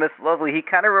Unbreakable Miss Lovely, he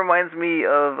kind of reminds me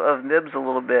of Nibs a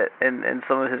little bit in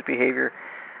some of his behavior.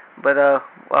 But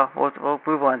we'll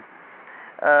move on.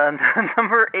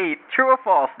 Number 8, true or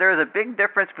false? There is a big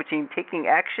difference between taking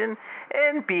action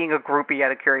and being a groupie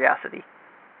out of curiosity.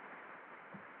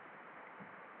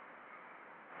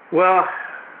 Well,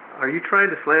 are you trying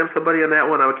to slam somebody on that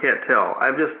one? I can't tell.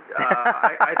 I'm just.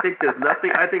 I think there's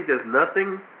nothing. I think there's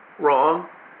nothing wrong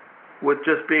with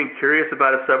just being curious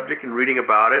about a subject and reading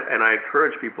about it. And I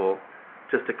encourage people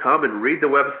just to come and read the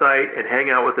website and hang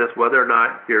out with us, whether or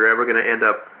not you're ever going to end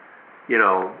up,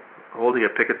 holding a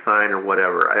picket sign or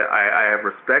whatever. I have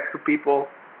respect for people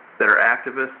that are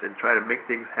activists and try to make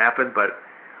things happen, but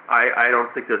I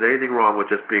don't think there's anything wrong with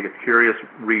just being a curious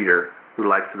reader who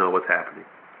likes to know what's happening.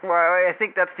 Well, I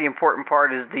think that's the important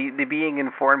part, is the being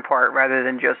informed part, rather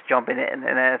than just jumping in.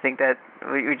 And I think that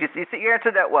you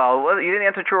answered that well. You didn't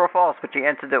answer true or false, but you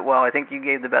answered it well. I think you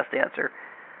gave the best answer.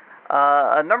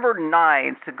 Number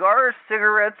 9, cigars,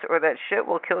 cigarettes, or that shit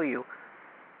will kill you.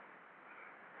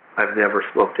 I've never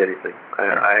smoked anything.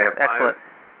 Excellent.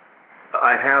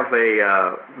 I have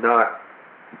a not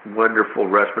wonderful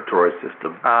respiratory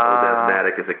system. I was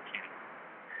asthmatic as a kid.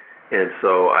 And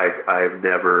so I've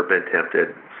never been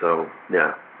tempted. So,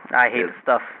 yeah. I hate the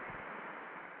stuff.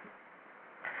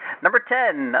 Number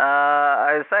 10,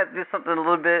 I decided to do something a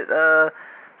little bit,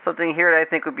 something here that I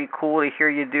think would be cool to hear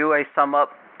you do. I sum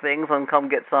up things on Come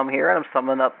Get Some here, and I'm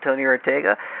summing up Tony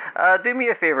Ortega. Do me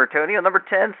a favor, Tony. On number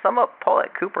 10, sum up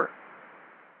Paulette Cooper.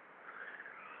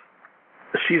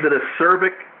 She's an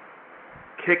acerbic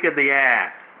kick in the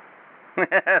ass.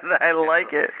 I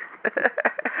like it.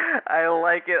 I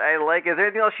like it. Is there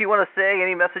anything else you want to say?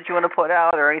 Any message you want to put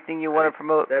out, or anything you want to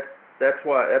promote? That's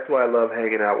why I love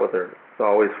hanging out with her. It's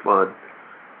always fun.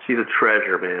 She's a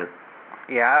treasure, man.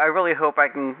 Yeah, I really hope I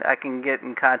can get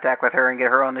in contact with her and get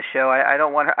her on the show. I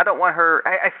don't want her.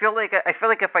 I feel like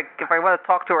if I want to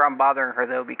talk to her, I'm bothering her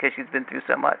though, because she's been through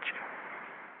so much.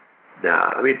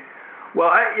 Nah, I mean,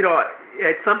 well,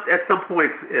 at some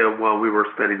point while we were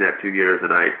spending that 2 years,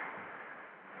 and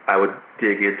I would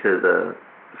dig into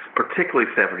particularly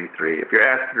 73. If you're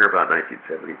asking her about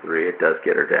 1973, it does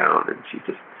get her down, and she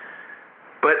just.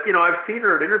 But I've seen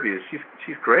her in interviews.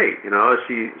 She's great. She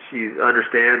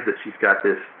understands that she's got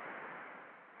this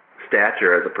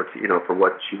stature as for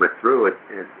what she went through,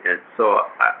 and so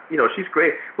she's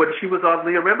great. When she was on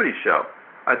Leah Remini's show,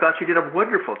 I thought she did a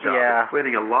wonderful job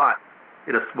explaining a lot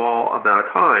in a small amount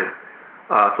of time.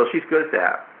 So she's good at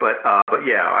that. But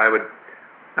yeah, I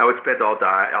would spend all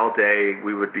day.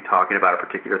 We would be talking about a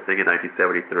particular thing in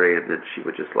 1973, and then she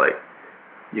would just like,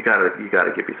 you gotta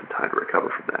give me some time to recover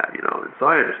from that, And so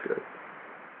I understood.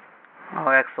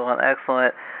 Oh, excellent. I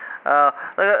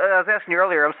was asking you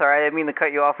earlier. I'm sorry, I didn't mean to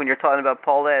cut you off when you're talking about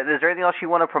Paulette. Is there anything else you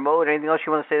want to promote? Anything else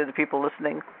you want to say to the people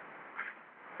listening?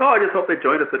 Oh, I just hope they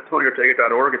join us at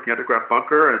TonyOrtega.org at the Underground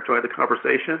Bunker and join the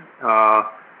conversation.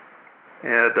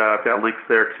 And I've got links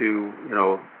there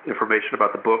to, information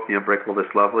about the book, The Unbreakable Miss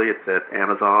Lovely. It's at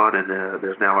Amazon, and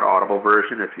there's now an Audible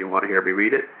version if you want to hear me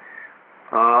read it.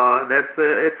 That's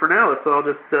it for now. So I'll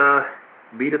just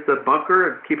meet at the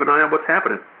bunker and keep an eye on what's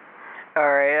happening. All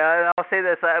right, I'll say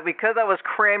this. Because I was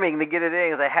cramming to get it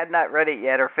in, because I had not read it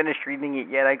yet or finished reading it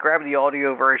yet, I grabbed the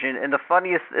audio version, and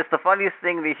it's the funniest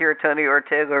thing to hear Tony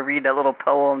Ortega read that little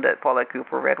poem that Paulette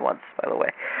Cooper read once, by the way.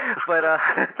 But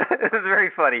it was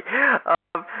very funny.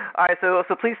 All right, so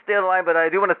please stay on the line, but I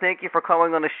do want to thank you for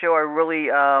coming on the show. I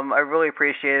really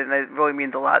appreciate it, and it really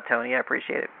means a lot, Tony. I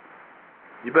appreciate it.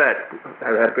 You bet. I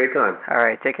had a great time. All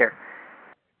right, take care.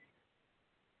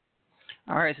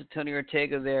 All right, so Tony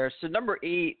Ortega there. So number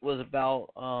 8 was about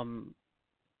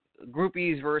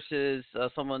groupies versus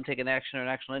someone taking action or an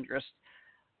actual interest,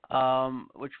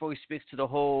 which really speaks to the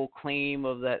whole claim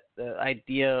of the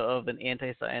idea of an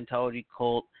anti-Scientology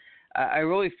cult. I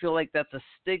really feel like that's a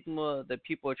stigma that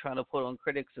people are trying to put on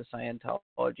critics of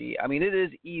Scientology. I mean, it is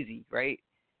easy, right?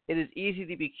 It is easy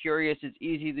to be curious. It's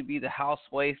easy to be the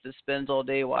housewife that spends all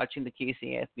day watching the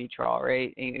Casey Anthony trial,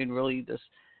 right? And really just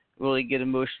really get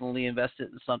emotionally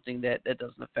invested in something that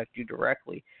doesn't affect you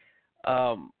directly.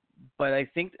 But I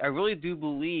really do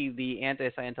believe the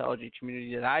anti-Scientology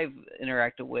community that I've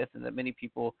interacted with and that many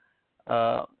people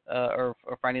are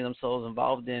finding themselves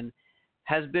involved in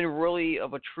has been really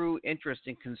of a true interest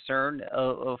and concern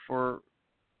for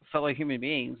fellow human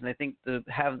beings. And I think to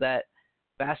have that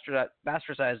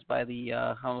bastardized by the,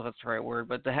 I don't know if that's the right word,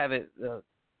 but to have it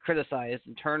criticized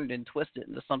and turned and twisted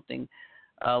into something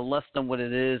less than what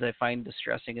it is, I find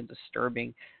distressing and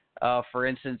disturbing. For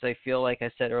instance, I feel like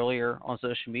I said earlier on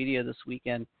social media this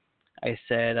weekend, I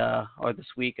said, or this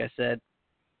week, I said,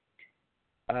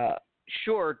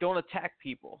 sure, don't attack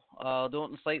people.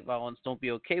 Don't incite violence. Don't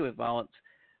be okay with violence.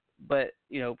 But,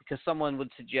 because someone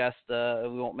would suggest, we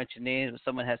won't mention names, but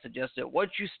someone has suggested,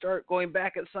 once you start going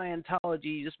back at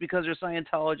Scientology, just because there's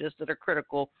Scientologists that are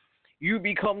critical, you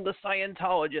become the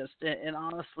Scientologist. And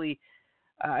honestly,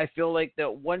 I feel like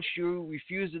that once you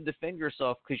refuse to defend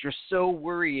yourself because you're so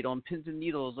worried on pins and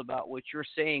needles about what you're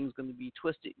saying is going to be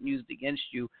twisted and used against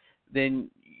you,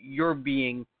 then you're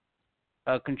being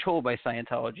controlled by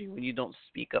Scientology when you don't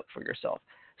speak up for yourself.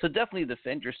 So definitely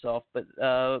defend yourself, but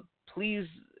please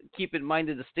keep in mind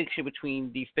the distinction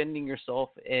between defending yourself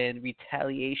and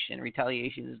retaliation.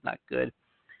 Retaliation is not good.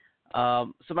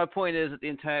 So my point is that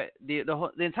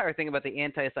the entire thing about the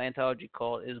anti-Scientology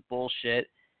cult is bullshit,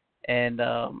 and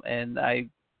I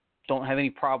don't have any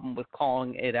problem with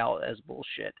calling it out as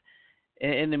bullshit.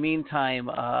 In the meantime,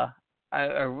 I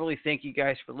really thank you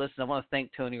guys for listening. I want to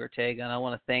thank Tony Ortega, and I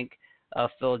want to thank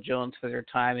Phil Jones for their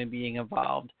time and being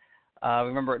involved.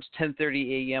 Remember, it's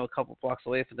 10:30 a.m. a couple blocks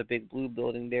away from the Big Blue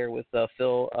building there with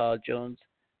Phil Jones.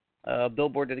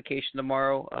 Billboard dedication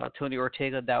tomorrow,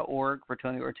 TonyOrtega.org for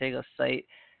Tony Ortega's site.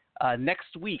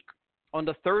 Next week on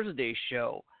the Thursday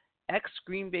show,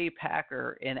 ex-Green Bay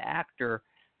Packer and actor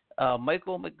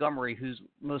Michael Montgomery, whose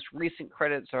most recent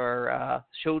credits are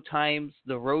Showtime's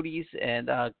The Roadies and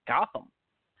Gotham.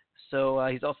 So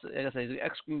he's also, like I said, he's an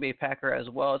ex-Green Bay Packer as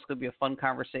well. It's going to be a fun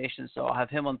conversation. So I'll have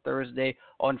him on Thursday.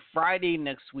 On Friday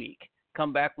next week,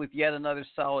 come back with yet another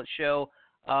solid show.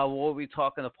 We'll be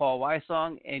talking to Paul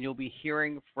Wysong, and you'll be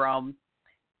hearing from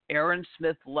Aaron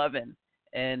Smith-Levin.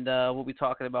 And we'll be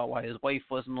talking about why his wife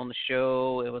wasn't on the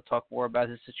show, and we'll talk more about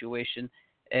his situation.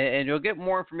 And you'll get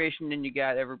more information than you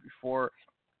got ever before.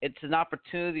 It's an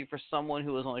opportunity for someone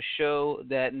who is on a show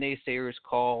that naysayers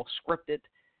call scripted,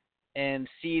 and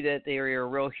see that they are a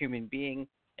real human being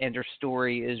and their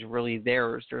story is really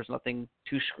theirs. There's nothing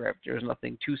to script. There's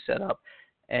nothing to set up.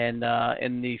 And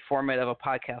in the format of a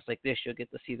podcast like this, you'll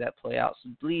get to see that play out. So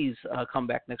please come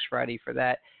back next Friday for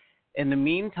that. In the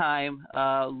meantime,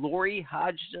 Lori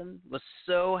Hodgson was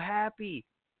so happy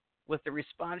with the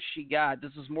response she got.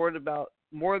 This is more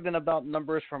than about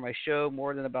numbers for my show,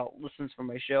 more than about listens for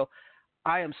my show.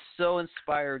 I am so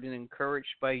inspired and encouraged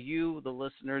by you, the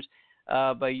listeners,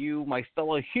 by you, my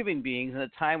fellow human beings, in a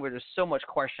time where there's so much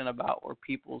question about where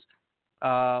people's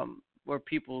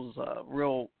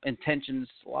real intentions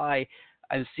lie.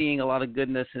 I'm seeing a lot of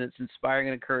goodness, and it's inspiring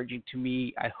and encouraging to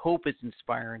me. I hope it's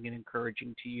inspiring and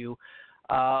encouraging to you.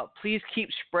 Please keep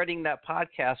spreading that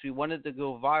podcast. We wanted to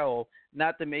go viral,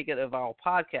 not to make it a viral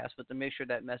podcast, but to make sure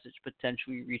that message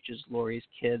potentially reaches Lori's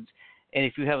kids. And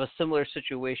if you have a similar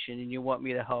situation and you want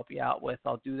me to help you out with,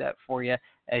 I'll do that for you.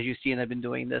 As you see, and I've been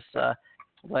doing this the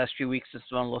last few weeks, just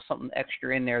throwing a little something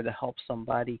extra in there to help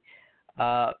somebody.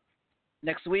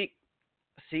 Next week,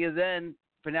 see you then.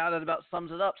 For now, that about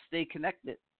sums it up. Stay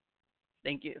connected.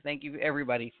 Thank you,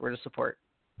 everybody, for the support.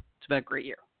 It's been a great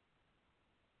year.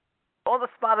 On the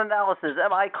spot analysis,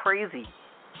 am I crazy?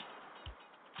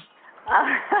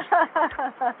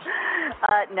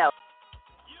 No.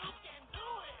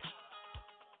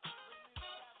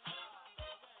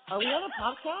 Are we on a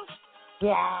podcast?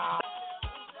 Yeah.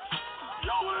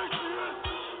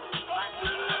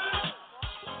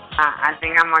 I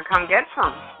think I'm going to come get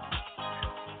some.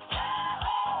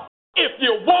 If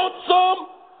you want some,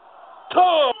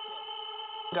 come.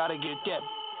 Gotta get that.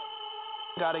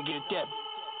 Gotta get that.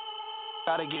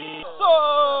 Gotta get it.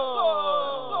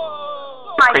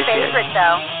 My favorite,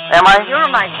 though. Am I? You're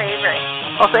my favorite.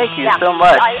 Well, thank you Yeah, so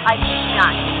much. I did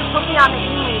not. You put me on the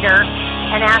e-meter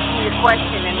and asked me a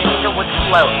question, and the meter would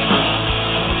float.